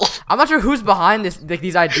 Like I'm not sure who's behind this like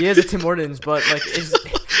these ideas at Tim Hortons, but like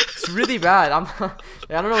it's really bad. I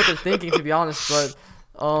don't know what they're thinking, to be honest, but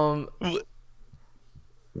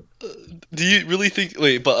Do you really think?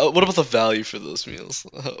 Wait, but what about the value for those meals?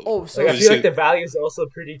 oh, so Like I you feel say- like the value is also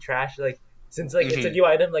pretty trash. Like since like it's a Mhm. new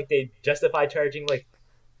item, like they justify charging like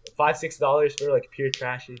 $5-6 for like pure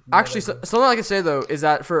trash. if you know actually, what I mean. something I can say though is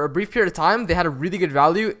that for a brief period of time, they had a really good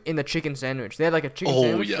value in the chicken sandwich. They had like a chicken Oh,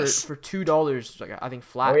 sandwich yes. for $2, like I think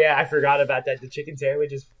flat. Oh yeah, I forgot about that. The chicken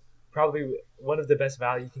sandwich is probably one of the best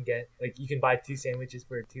value you can get. Like you can buy 2 sandwiches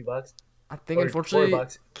for $2. I think Or unfortunately,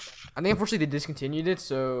 $4. they discontinued it.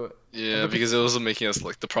 So Yeah, because it wasn't making us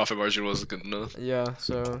like the profit margin wasn't good enough. yeah,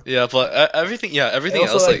 so Yeah, but everything And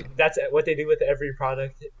also, else like that's what they do with every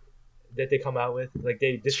product that they come out with. Like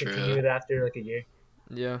they discontinue True. it after like a year,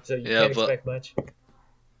 yeah. so you Yeah, can't but- expect much.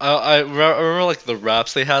 I remember like the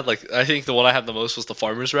wraps they had. Like I think the one I had the most was the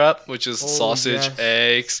farmer's wrap, which is Oh, sausage, yes.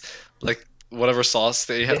 eggs, like whatever sauce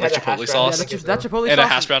they had, They like had a hash chipotle brown. Yeah, sauce, that Chipotle and a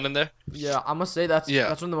sauce hash is- brown in there. Yeah, I must say that's Yeah.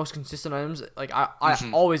 one of the most consistent items. Like I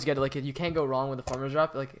Mhm. always get it. Like you can't go wrong with the farmer's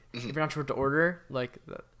wrap. Like Mhm. if you're not sure what to order, like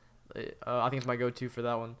I think it's my go-to for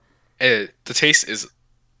that one. The taste is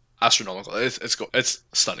astronomical. It's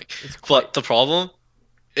stunning. It's quite, But the problem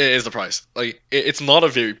is the price. Like it's not a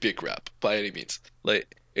very big wrap by any means.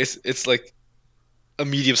 Like it's like a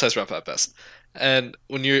medium sized wrap at best. And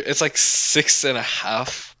when it's like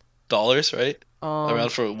 $6.50, right?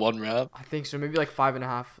 Around for one wrap. I think so. Maybe like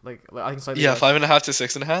 5.5. Like I think slightly Yeah, less. 5.5 to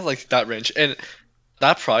 6.5, like that range. And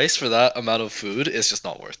that price for that amount of food is just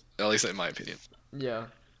not worth. At least in my opinion. Yeah,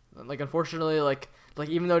 like unfortunately, like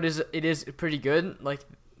even though it is pretty good, like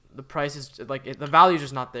the price is like the value is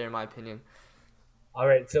just not there in my opinion. All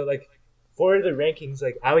right, so like for the rankings,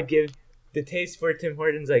 like I would give the taste for Tim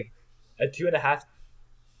Hortons like a 2.5.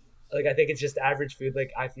 Like I think it's just average food.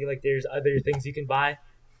 Like I feel like there's other things you can buy.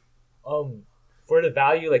 for the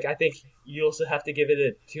value, like I think you also have to give it a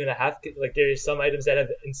 2.5. Like there's some items that have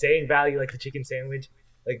insane value, like the chicken sandwich.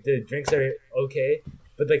 Like the drinks are okay,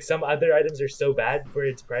 but like some other items are so bad for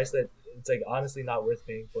its price that it's like honestly not worth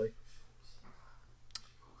paying for.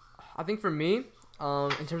 I think for me,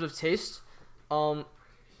 in terms of taste,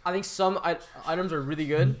 I think some items are really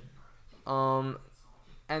good.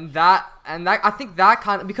 And that I think that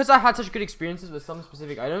kind of, because I had such good experiences with some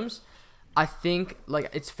specific items, I think like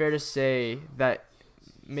it's fair to say that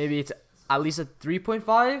maybe it's at least a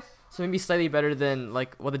 3.5, so maybe slightly better than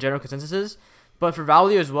like what the general consensus is. But for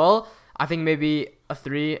value as well, I think maybe a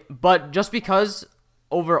 3. But just because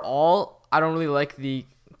overall I don't really like the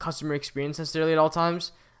customer experience necessarily at all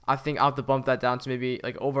times, I think I'll have to bump that down to maybe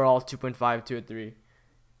like overall 2.5 to a 3.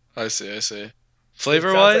 I see. It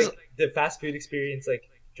Flavor sounds wise, like the fast food experience like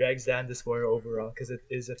drags down the score overall because it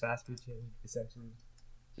is a fast food chain essentially.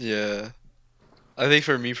 yeah. I think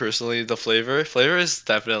for me personally, the flavor is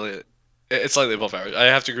definitely it's slightly above average. I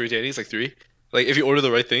have to agree with Danny. It's like 3. Like if you order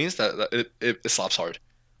the right things, it slaps hard.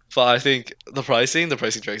 But I think the pricing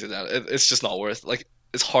drags it down. It's just not worth. Like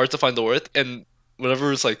it's hard to find the worth, and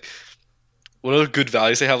whatever it's like, whatever good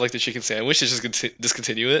values they have, like the chicken sandwich, they just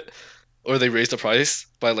discontinue it, or they raise the price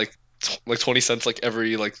by like 20 cents like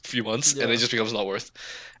every like few months, and Yeah. it just becomes not worth.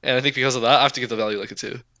 And I think because of that, I have to give the value like a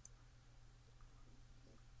 2.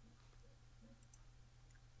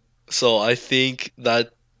 So I think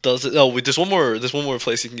that does it. Oh, wait, there's one more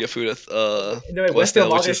place you can get food at. No, at Westdale, Westdale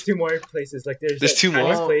Mall, which there's is 2 more places. Like there's that 2 more.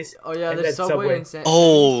 Chinese place Oh yeah, and there's that Subway Subway. and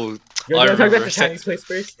Oh, You're I gonna talk about remember. the Chinese place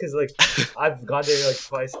first, because like I've gone there like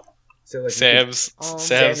twice. So like Sam's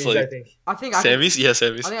Sammy's, I like think. I think I can, Sammy's, yeah,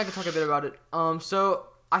 Sammy's. I think I can talk a bit about it. So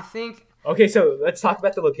I think Okay, so let's talk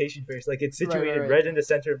about the location first. Like it's situated right. right in the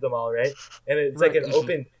center of the mall, right? And it's like Right. an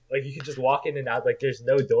open, like you can just walk in and out. Like there's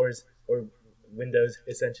no doors or windows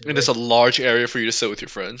essentially. And it's a large area for you to sit with your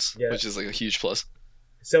friends, Yeah. which is like a huge plus.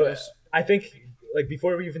 So Yes. I think like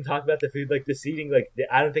before we even talk about the food, like the seating, like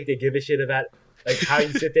I don't think they give a shit about like how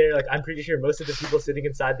you sit there. Like I'm pretty sure most of the people sitting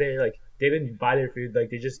inside there, like they didn't buy their food, like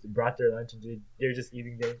they just brought their lunch and they're just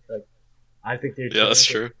eating there. Like I think they're Yeah, that's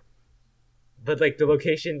chilling. true. But like the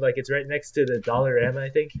location, like it's right next to the Dollarama, I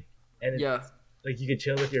think, and it's, yeah, like you could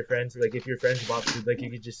chill with your friends. Like if your friends bought food, like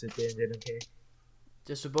you could just sit there and they don't care.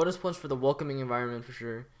 just a bonus points for the welcoming environment for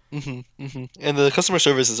sure. And the customer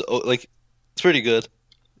service is like it's pretty good.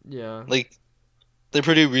 Yeah. Like they're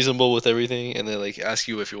pretty reasonable with everything, and they like ask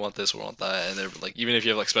you if you want this or want that, and they're like even if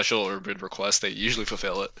you have like special or bid requests, they usually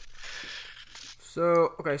fulfill it.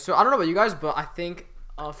 So okay, so I don't know about you guys, but I think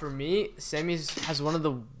for me, Sammy's has one of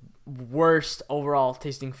the worst overall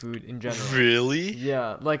tasting food in general. Really?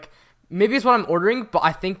 Yeah, like maybe it's what I'm ordering, but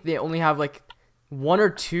I think they only have like 1 or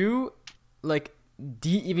 2 like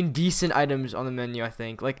even decent items on the menu. I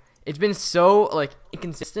think like it's been so like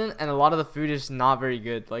inconsistent, and a lot of the food is not very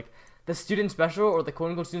good. Like the student special or the quote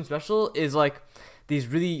unquote student special is like these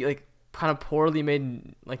really like kind of poorly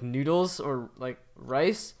made like noodles or like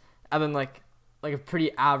rice, and then like a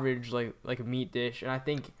pretty average like meat dish. And I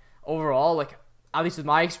think overall, like at least with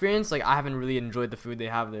my experience, like I haven't really enjoyed the food they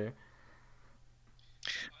have there.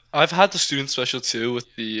 I've had the student special too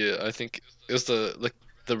with the I think it was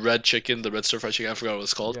the red chicken, the red stir fried chicken. I forgot what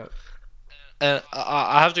it's called. Yeah. And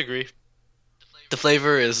I have to agree, the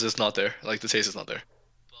flavor is just not there. Like the taste is not there,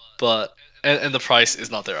 but and the price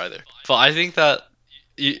is not there either. But I think that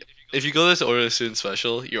you, if you go there to order a student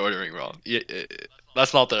special, you're ordering wrong.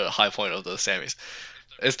 That's not the high point of the Sammys.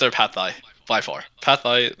 It's their pad thai by far. Pad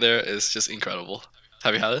thai there is just incredible.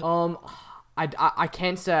 Have you had it? I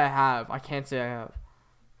can't say I have. I can't say I have.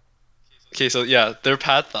 Okay, so yeah, their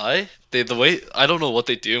pad thai. The way I don't know what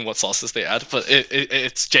they do and what sauces they add, but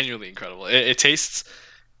it's genuinely incredible. It tastes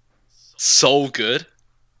so good,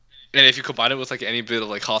 and if you combine it with like any bit of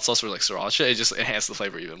like hot sauce or like sriracha, it just enhances the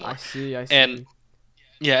flavor even more. I see. And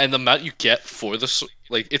yeah, and the amount you get for the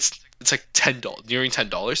like it's like $10, nearing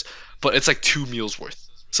 $10, but it's like 2 meals worth.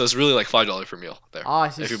 So it's really like $5 per meal there. I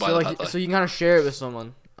see. If you buy So the like, pad thai. so you can kind of share it with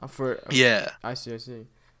someone for. Yeah, I see. I see.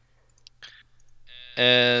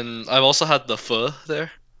 and I've also had the pho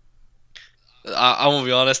there. I won't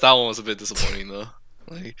be honest, that one was a bit disappointing though.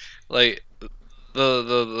 Like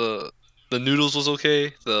the noodles was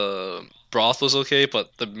okay, the broth was okay,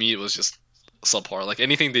 but the meat was just subpar. Like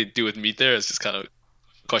anything they do with meat there is just kind of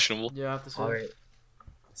questionable. Yeah, I have to say. All right.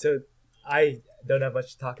 So I don't have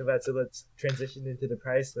much to talk about. So let's transition into the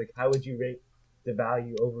price. Like, how would you rate the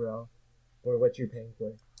value overall, or what you're paying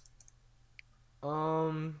for?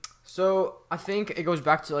 So I think it goes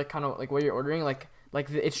back to like kind of like what you're ordering. Like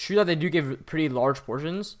it's true that they do give pretty large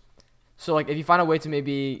portions. So like if you find a way to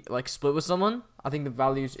maybe like split with someone, I think the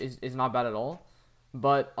value is not bad at all.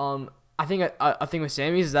 But I think a thing with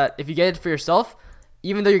Sammy's is that if you get it for yourself,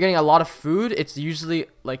 even though you're getting a lot of food, it's usually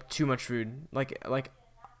like too much food. Like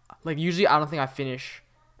usually I don't think I finish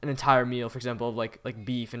an entire meal, for example, of like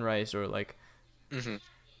beef and rice or like Hmm.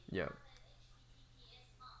 yeah.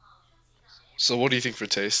 So what do you think for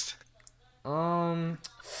taste? Um,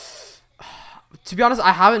 to be honest,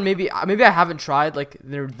 I haven't maybe I haven't tried like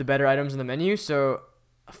the better items in the menu. So,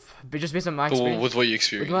 but just based on my But experience, with what you with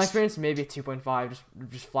my experienced? experience, maybe 2.5.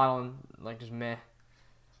 Just flat on like just meh.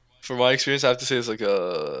 For my experience, I have to say it's like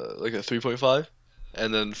a 3.5,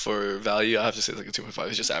 and then for value, I have to say it's like a 2.5.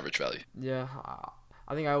 It's just average value. Yeah,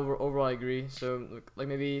 I think overall I agree. So like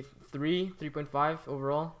maybe 3.5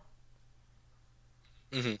 overall.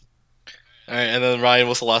 Hmm. All right, and then Ryan,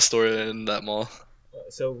 what's the last store in that mall?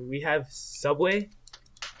 So we have Subway.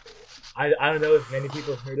 I don't know if many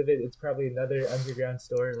people have heard of it. It's probably another underground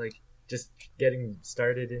store, like just getting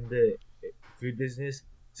started in the food business.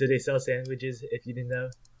 So they sell sandwiches, if you didn't know.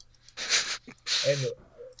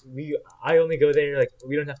 And I only go there, like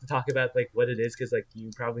we don't have to talk about like what it is, because like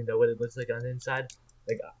you probably know what it looks like on the inside.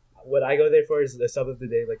 Like what I go there for is the sub of the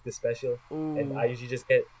day, like the special, and Ooh. I usually just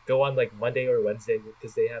go on like Monday or Wednesday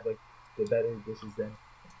because they have like the better dishes then.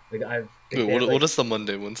 Like I think Wait, they have, what like, is the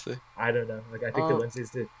Monday, Wednesday? I don't know. Like I think the Uh, Wednesday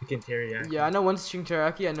is the chicken teriyaki. yeah, I know Wednesday's chicken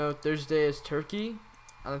teriyaki. I know Thursday is turkey,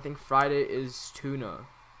 and I think Friday is tuna.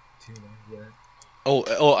 Tuna, yeah. Oh,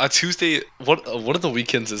 on Tuesday, one of the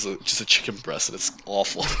weekends is just a chicken breast, and it's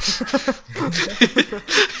awful.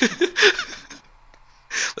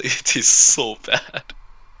 Like, it tastes so bad.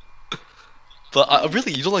 But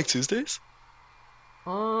really, you don't like Tuesdays?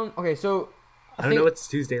 Okay, so I don't know what's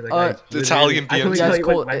Tuesday. Like uh, The Italian I can only BLT. yeah, tell it's you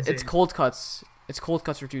what cold. Wednesday It's is. cold cuts. It's cold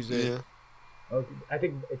cuts for Tuesday. Yeah. Oh, I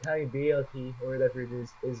think Italian BLT or whatever it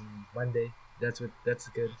is Monday. That's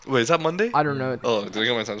good. Wait, is that Monday? I don't know. Oh, did I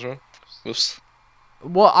get my times wrong? Whoops.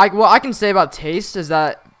 What I can say about taste is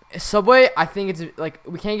that Subway, I think it's like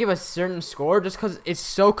we can't give a certain score just because it's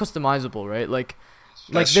so customizable, right? Like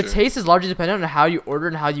That's the true. taste is largely dependent on how you order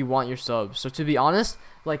and how you want your subs. So to be honest,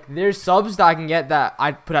 like there's subs that I can get that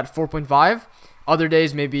I'd put at 4.5. Other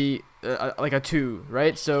days maybe like a 2,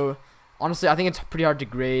 right? So honestly, I think it's pretty hard to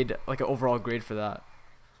grade like an overall grade for that.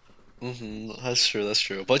 That's true. That's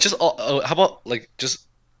true. But just how about like just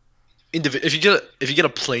if you get a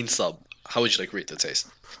plain sub, how would you like rate the taste?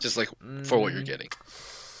 Just like for what you're Mm, getting.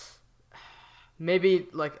 maybe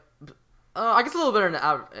like I guess a little better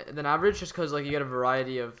than average, just because like you get a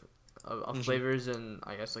variety of Mhm. flavors and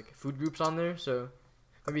I guess like food groups on there. So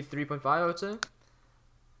maybe 3.5, I would say.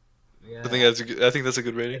 Yeah, I think that's a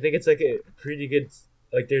good I rating. think it's like a pretty good.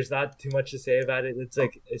 Like there's not too much to say about it. It's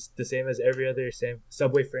like it's the same as every other same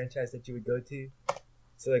Subway franchise that you would go to.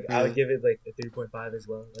 So like I Yeah. would give it like a 3.5 as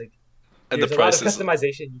well. Like And the there's a lot of price is.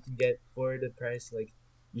 customization you can get for the price. Like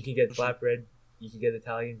you can get Mhm. flatbread, you can get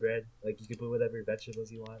Italian bread. Like you can put whatever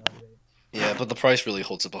vegetables you want on there. Yeah, but the price really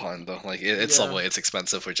holds it behind though. Like it's Yeah. Subway, it's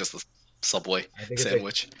expensive for just the Subway I think it's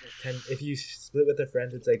sandwich. like 10. If you split with a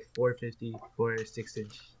friend, it's like 4.50 for a 6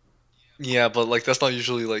 inch. Yeah, but like that's not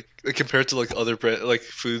usually like compared to like other like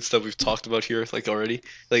foods that we've talked about here like already.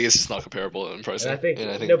 Like it's just not comparable in And pricing. I think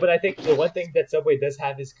And I think no, but I think the one thing that Subway does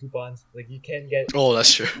have is coupons. Like oh,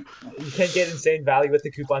 that's true. you can get insane value with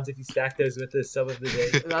the coupons if you stack those with the sub of the day.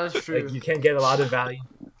 That is true. Like you can get a lot of value.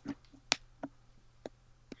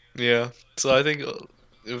 Yeah. So I think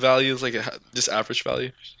value is like just average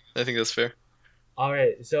value. I think that's fair. All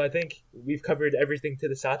right, so I think we've covered everything to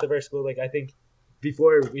the south of our school. Like I think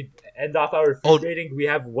before we end off our food Oh. rating, we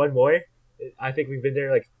have one more. I think we've been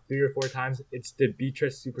there like 3 or 4 times. It's the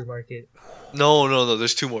Beatrice supermarket, No.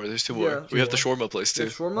 There's two more. There's two more. Yeah. We have the Two shawarma place The too.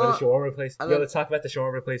 the shawarma. shawarma place. and Yo, then- let's talk about the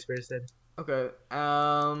shawarma place first. Then Okay.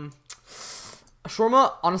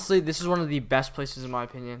 Shawarma. Honestly, this is one of the best places in my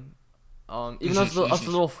opinion. Even though it's a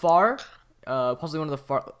little far, possibly one of the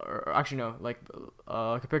far. Or actually, no, like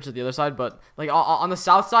compared to the other side, but like on the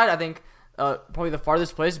south side, I think probably the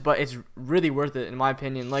farthest place, but it's really worth it in my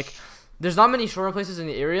opinion. Like, there's not many shawarma places in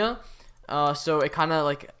the area, so it kind of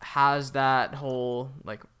like has that whole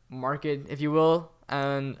like market, if you will,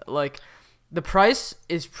 and like the price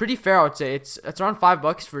is pretty fair. I would say it's around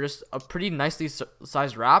 $5 for just a pretty nicely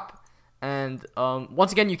sized wrap. And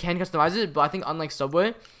once again, you can customize it, but I think unlike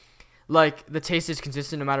Subway, like the taste is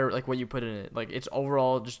consistent no matter like what you put in it. Like it's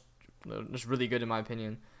overall just really good in my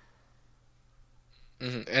opinion.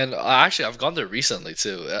 And actually, I've gone there recently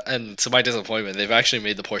too. And to my disappointment, they've actually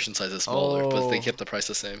made the portion sizes smaller, but they Oh. kept the price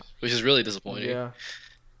the same, which is really disappointing. Yeah.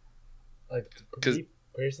 like 'Cause- me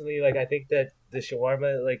personally, like I think that the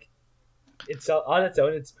shawarma, like it's on its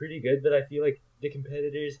own, it's pretty good. But I feel like the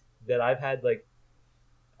competitors that I've had, like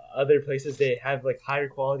other places they have like higher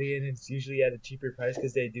quality and it's usually at a cheaper price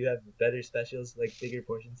because they do have better specials, like bigger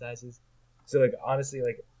portion sizes. So like honestly,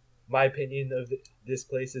 like my opinion of this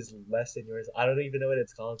place is less than yours. I don't even know what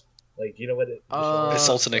it's called. Like, do you know what it? It's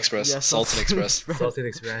Sultan Express. Yeah, Sultan Express. Sultan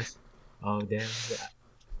Express. Oh damn!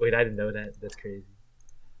 Wait, I didn't know that. That's crazy.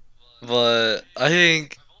 But I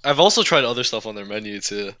think I've also tried other stuff on their menu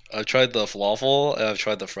too. I've tried the falafel and I've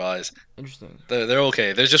tried the fries. Interesting. They're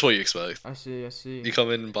okay. They're just what you expect. I see. I see. You come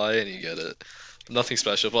in and buy it and you get it. Nothing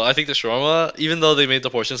special. But I think the shawarma, even though they made the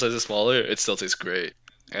portion sizes smaller, it still tastes great.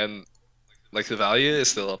 And like the value is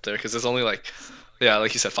still up there because it's only like, yeah,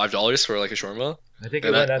 like you said, $5 for like a shawarma. I think it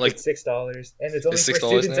And went that, up like- at $6, and it's only It's for $6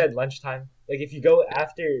 students now? at lunchtime. Like if you go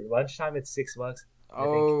after lunchtime, it's $6. I think,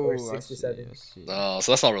 or Oh, 6 to 7. I see. Oh,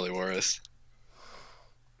 so that's not really worth.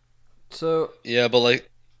 So Yeah, but like,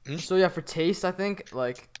 So yeah, for taste, I think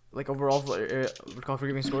like overall, we're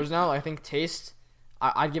giving scores now. I think taste,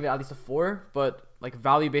 I'd give it at least a 4, but like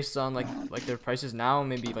value based on like their prices now,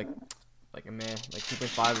 maybe like a meh, like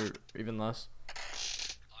 2.5 or even less.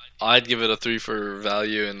 I'd give it a 3 for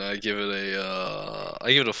value, and I give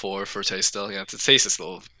it a 4 for taste still. Yeah, the taste is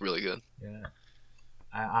still really good. Yeah,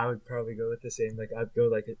 I would probably go with the same. Like I'd go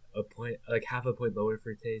like a point, like half a point lower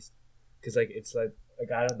for taste, because like it's like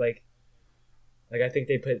I don't like I think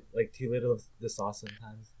they put like too little of the sauce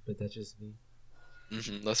sometimes, but that's just me.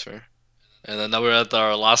 That's fair. And then now we're at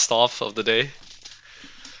our last stop of the day.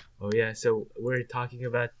 Oh yeah, so we're talking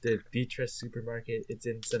about the Beatrice supermarket. It's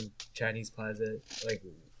in some Chinese plaza, like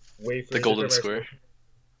way The Golden Square.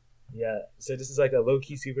 Yeah, so this is like a low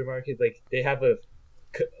key supermarket. Like they have a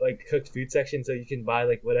like cooked food section, so you can buy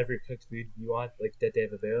like whatever cooked food you want, like that they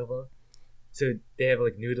have available. So they have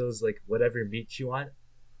like noodles, like whatever meat you want.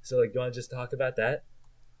 So like, you want to just talk about that?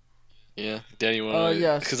 Yeah, Danny, you want to?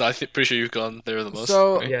 Yes. Because pretty sure you've gone there the most.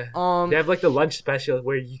 So right? Yeah. They have like the lunch special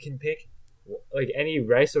where you can pick like any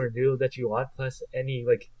rice or noodle that you want, plus any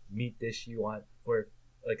like meat dish you want for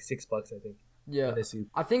like $6, I think. yeah. In a soup.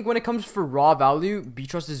 I think when it comes for raw value,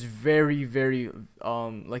 Beatrust is very, very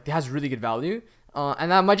like it has really good value.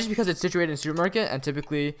 And that might just because it's situated in a supermarket, and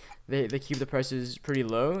typically they keep the prices pretty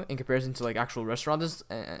low in comparison to like actual restaurants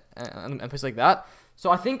and places like that. So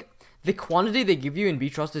I think the quantity they give you in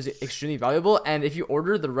Beatrust is extremely valuable, and if you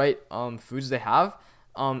order the right foods they have,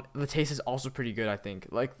 the taste is also pretty good. I think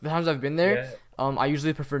like the times I've been there, I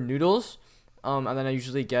usually prefer noodles, and then I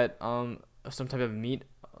usually get some type of meat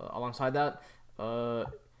alongside that.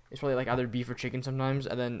 It's probably like either beef or chicken sometimes,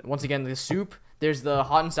 and then once again the soup. There's the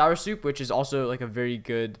hot and sour soup, which is also like a very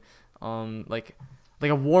good, like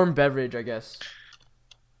a warm beverage, I guess.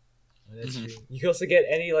 That's true. You can also get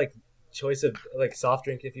any like choice of like soft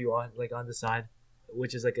drink if you want, like on the side,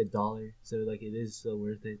 which is like $1. So like it is still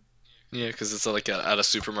worth it. Yeah, because it's like at a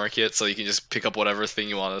supermarket, so you can just pick up whatever thing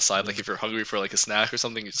you want on the side. Like if you're hungry for like a snack or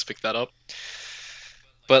something, you just pick that up.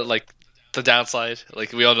 But like the downside,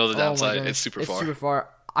 like we all know the Oh my downside, goodness. it's super It's far. super far.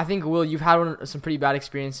 I think Will, you've had some pretty bad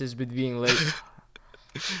experiences with being late.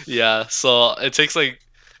 Yeah, so it takes like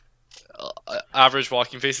average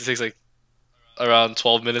walking pace. It takes like around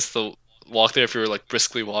 12 minutes to walk there if you're like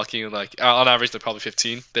briskly walking, and like on average, like probably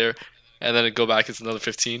 15 there, and then go back it's another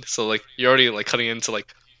 15. So like you're already like cutting into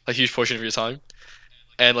like a huge portion of your time,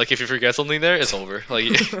 and like if you forget something there, it's over. Like,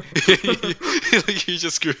 like you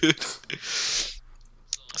just screwed.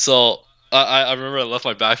 So I remember I left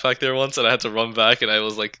my backpack there once, and I had to run back, and I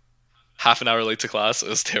was like half an hour late to class. It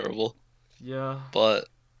was terrible. Yeah. But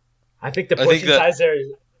I think the I think portion that- size are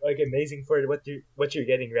like amazing for what you're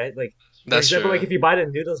getting, right? Like for that's example, true. like if you buy the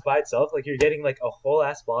noodles by itself, like you're getting like a whole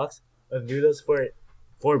ass box of noodles for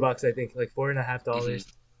 $4, I think, like $4.50,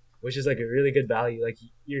 which is like a really good value. Like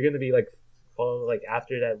you're gonna be like full like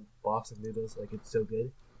after that box of noodles, like it's so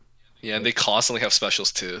good. Yeah, and they constantly have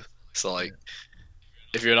specials too. So like,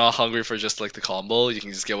 if you're not hungry for just like the combo, you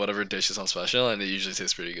can just get whatever dish is on special, and it usually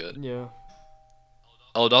tastes pretty good. Yeah.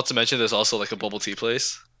 Oh, not to mention there's also like a bubble tea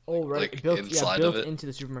place. Oh right, Like, built inside of it. into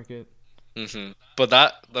the supermarket. But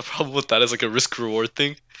the problem with that is like a risk reward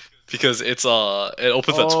thing, because it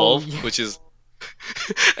opens at Oh, 12, yeah. which is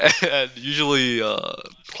and usually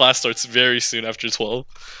class starts very soon after 12,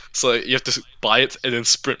 so you have to buy it and then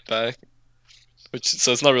sprint back,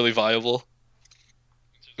 so it's not really viable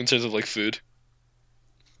in terms of like food.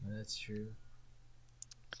 That's true.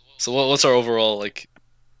 So what's our overall like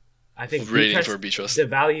I think rating because for Beatrust? the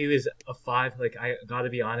value is a 5. Like I gotta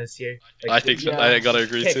be honest here. Like, I think Yeah. I gotta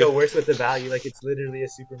agree can't go too. worse with the value. Like it's literally a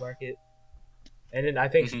supermarket. And then I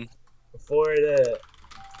think Mhm. for the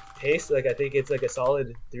taste, like I think it's like a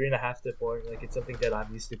solid 3.5 to 4. Like it's something that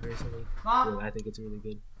I'm used to personally. So I think it's really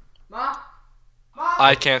good.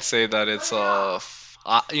 I can't say that it's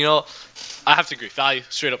You know, I have to agree. Value,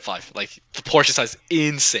 straight up 5. Like the portion size,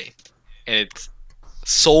 insane, and it's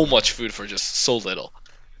so much food for just so little.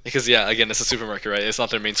 Because yeah, again, it's a supermarket, right? It's not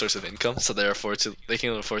their main source of income, so they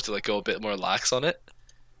can afford to like go a bit more lax on it.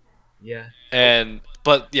 Yeah. And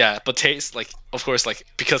but yeah, but taste, like, of course, like,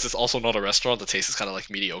 because it's also not a restaurant, the taste is kind of like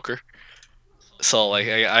mediocre. So like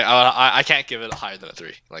I can't give it higher than a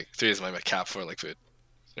 3. Like 3 is my cap for like food.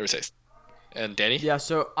 Never taste. And Danny? Yeah,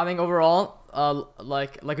 so I think overall,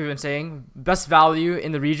 like we've been saying, best value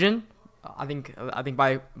in the region. I think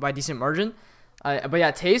by decent margin. But yeah,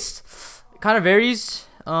 taste kind of varies.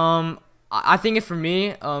 I think it for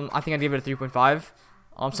me. I think I'd give it a 3.5.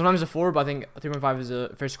 Sometimes a 4, but I think a 3.5 is a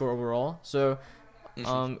fair score overall. So,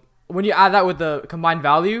 when you add that with the combined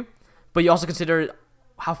value, but you also consider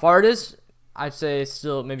how far it is, I'd say it's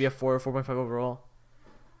still maybe a 4 or 4.5 overall.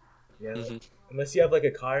 Yeah. Mhm. Unless you have like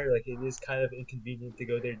a car, like it is kind of inconvenient to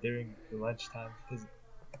go there during the lunchtime because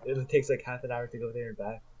it takes like half an hour to go there and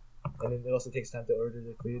back, and then it also takes time to order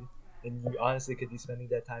the food. And you honestly could be spending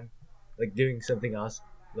that time like doing something else,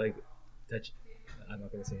 like touch. I'm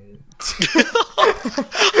not gonna say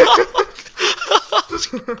it.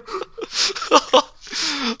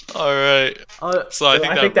 All right. So I So think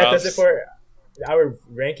I that think that does it wraps. for our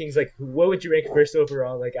rankings. Like, what would you rank first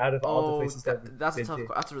overall? Like, out of all the Oh, places that we've that's a been tough. to?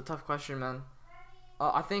 That's a tough question, man.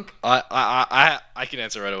 I think. I can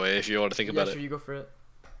answer right away if you want to think Yeah, about sure. it. You go for it.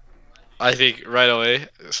 I think right away,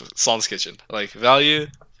 Son's Kitchen. Like value,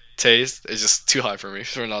 taste is just too high for me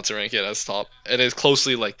for not to rank it as top. It is close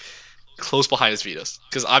behind is Vito's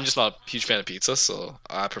because I'm just not a huge fan of pizza, so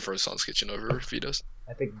I prefer Son's Kitchen over Vito's.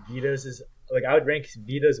 I think Vito's is like I would rank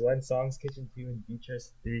Vito's 1, Song's Kitchen 2, and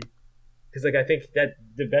Beatrice 3. Because like I think that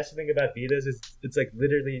the best thing about Vito's is it's like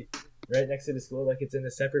literally right next to the school. Like it's in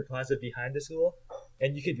a separate plaza behind the school,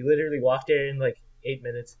 and you could literally walk there in like 8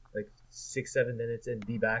 minutes, like 6 7 minutes, and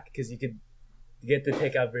be back. Because you could get the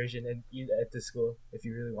takeout version and eat at the school if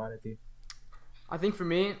you really wanted to. I think for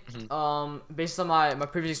me, Mhm. based on my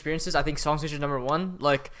previous experiences, I think Song's Kitchen number one.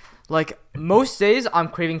 Like most days, I'm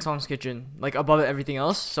craving Song's Kitchen like above everything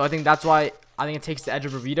else. So I think that's why I think it takes the edge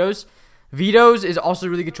over Vito's. Vito's is also a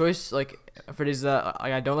really good choice. Like for days that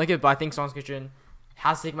I don't like it, but I think Song's Kitchen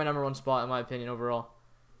has to take my number one spot in my opinion overall.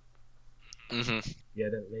 Mhm. Yeah,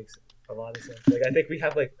 that makes a lot of sense. Like I think we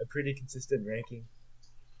have like a pretty consistent ranking.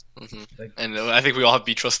 Mhm. Like And I think we all have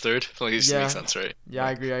Beatrice third. Like it just Yeah. makes sense, right? Yeah,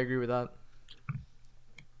 I agree. I agree with that.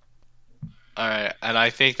 All right, and I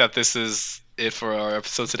think that this is it for our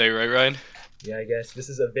episode today, right, Ryan? yeah, I guess this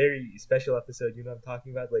is a very special episode. You know what I'm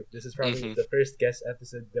talking about? Like this is probably Mhm. the first guest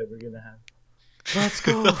episode that we're gonna have. Let's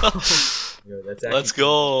go. Yo, that's actually Let's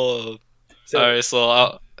cool. go. So All right, so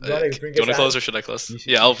you wanna do bring you us want to close out? or should I close? You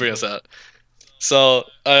should- Yeah, you I'll should bring us close. out. So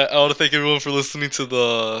I want to thank everyone for listening to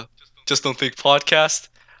the Just Don't Think podcast.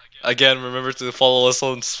 Again, remember to follow us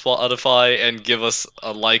on Spotify and give us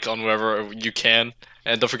a like on wherever you can.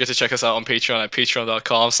 And don't forget to check us out on Patreon at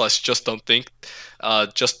patreon.com/just don't think.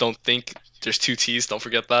 Just don't think. There's 2 T's. Don't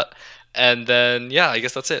forget that. And then yeah, I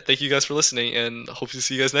guess that's it. Thank you guys for listening, and hope to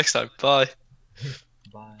see you guys next time. Bye.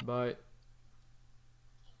 Bye. Bye.